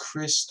buy your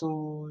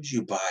crystals.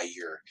 You buy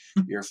your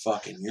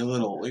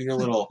little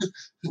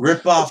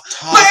rip-off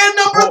top. Plan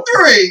number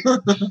 3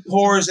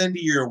 pours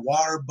into your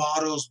water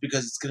bottles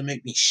because it's going to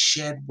make me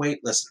shed weight.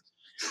 Listen,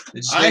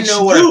 I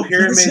know what a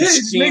pyramid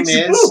scheme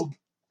is.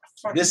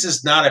 This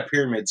is not a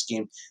pyramid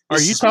scheme. Are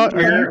you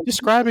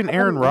describing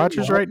Aaron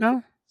Rodgers right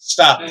now?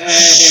 Stop.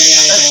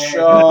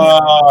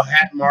 Oh,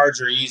 Hat and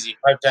Marge are easy.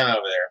 Pipe down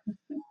over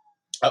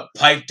there.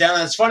 Pipe down.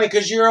 That's funny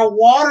because you're a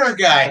water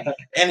guy.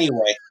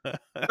 Anyway,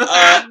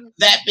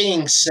 that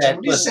being said,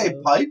 what do you say,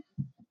 pipe?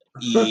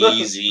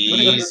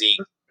 Easy.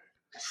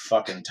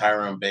 Fucking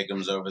Tyrone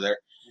Bacon's over there.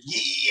 Yeah.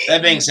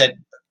 That being said,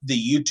 the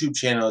YouTube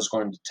channel is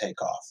going to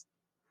take off.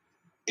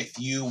 If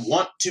you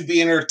want to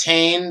be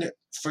entertained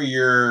for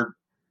your,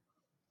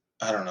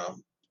 I don't know,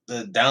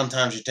 the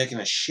downtimes you're taking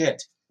a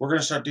shit, we're going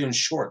to start doing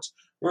shorts.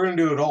 We're going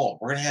to do it all.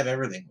 We're going to have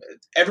everything.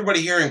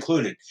 Everybody here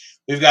included.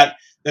 We've got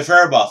the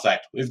Faribault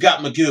Effect. We've got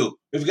Magoo.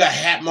 We've got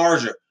Hat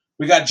Marger.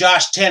 We got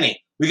Josh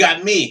Tenney. We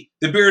got me,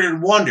 the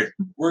Bearded Wonder.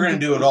 We're going to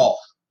do it all.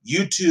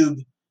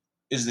 YouTube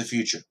is the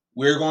future.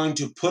 We're going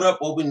to put up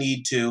what we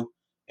need to,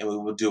 and we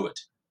will do it.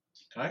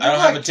 I don't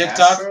have a TikTok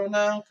Castro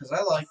now because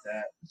I like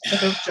that.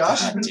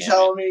 Josh has been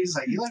telling me he's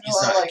like, you look a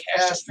lot like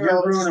Castro.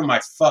 You're ruining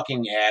my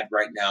fucking ad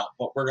right now,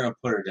 but we're gonna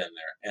put it in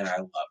there, and I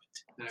love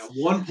it. And at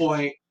one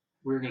point,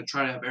 we were gonna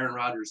try to have Aaron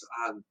Rodgers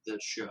on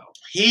this show.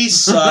 He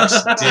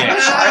sucks dick.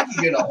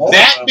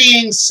 That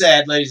being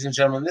said, ladies and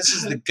gentlemen, this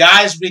is the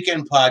Guys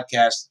Weekend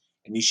podcast,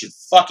 and you should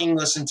fucking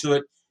listen to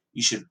it.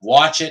 You should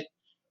watch it.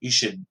 You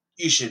should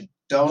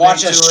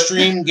watch us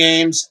stream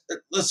games.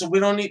 Listen, we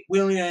don't need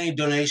any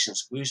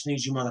donations. We just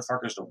need you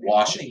motherfuckers to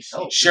watch it.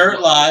 Share it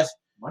live.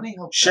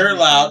 Share it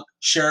loud.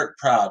 Share it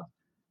proud.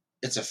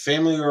 It's a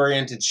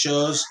family-oriented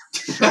shows.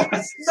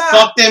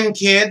 Fuck them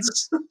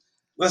kids.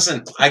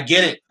 Listen, I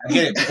get it.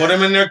 Put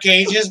them in their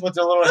cages with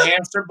their little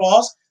hamster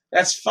balls.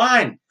 That's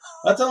fine.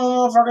 Let the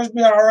little motherfuckers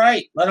be all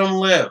right. Let them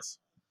live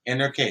in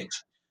their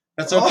cage.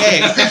 That's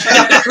okay.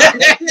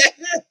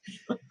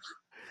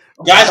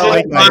 Guys, I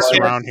like nice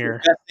around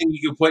here. Best thing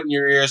you can put in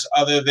your ears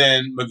other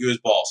than Magoo's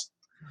balls.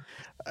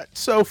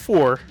 So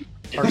for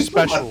our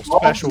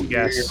special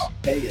guest,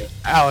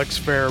 Alex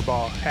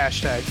Faribault,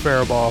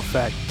 #Faribault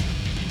Effect,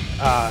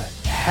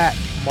 Hat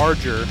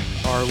Marger,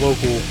 our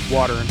local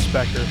water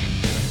inspector,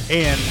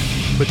 and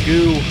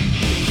Magoo,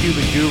 the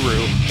Cuban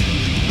guru.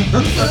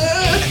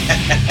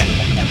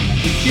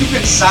 The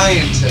Cuban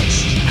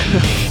scientist.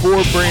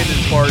 For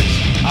Brandon Parks,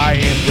 I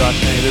am Josh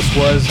May. This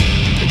was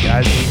the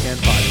Guys Weekend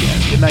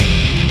Podcast. Good night.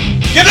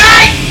 Good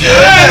night!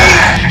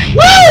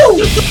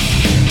 Woo!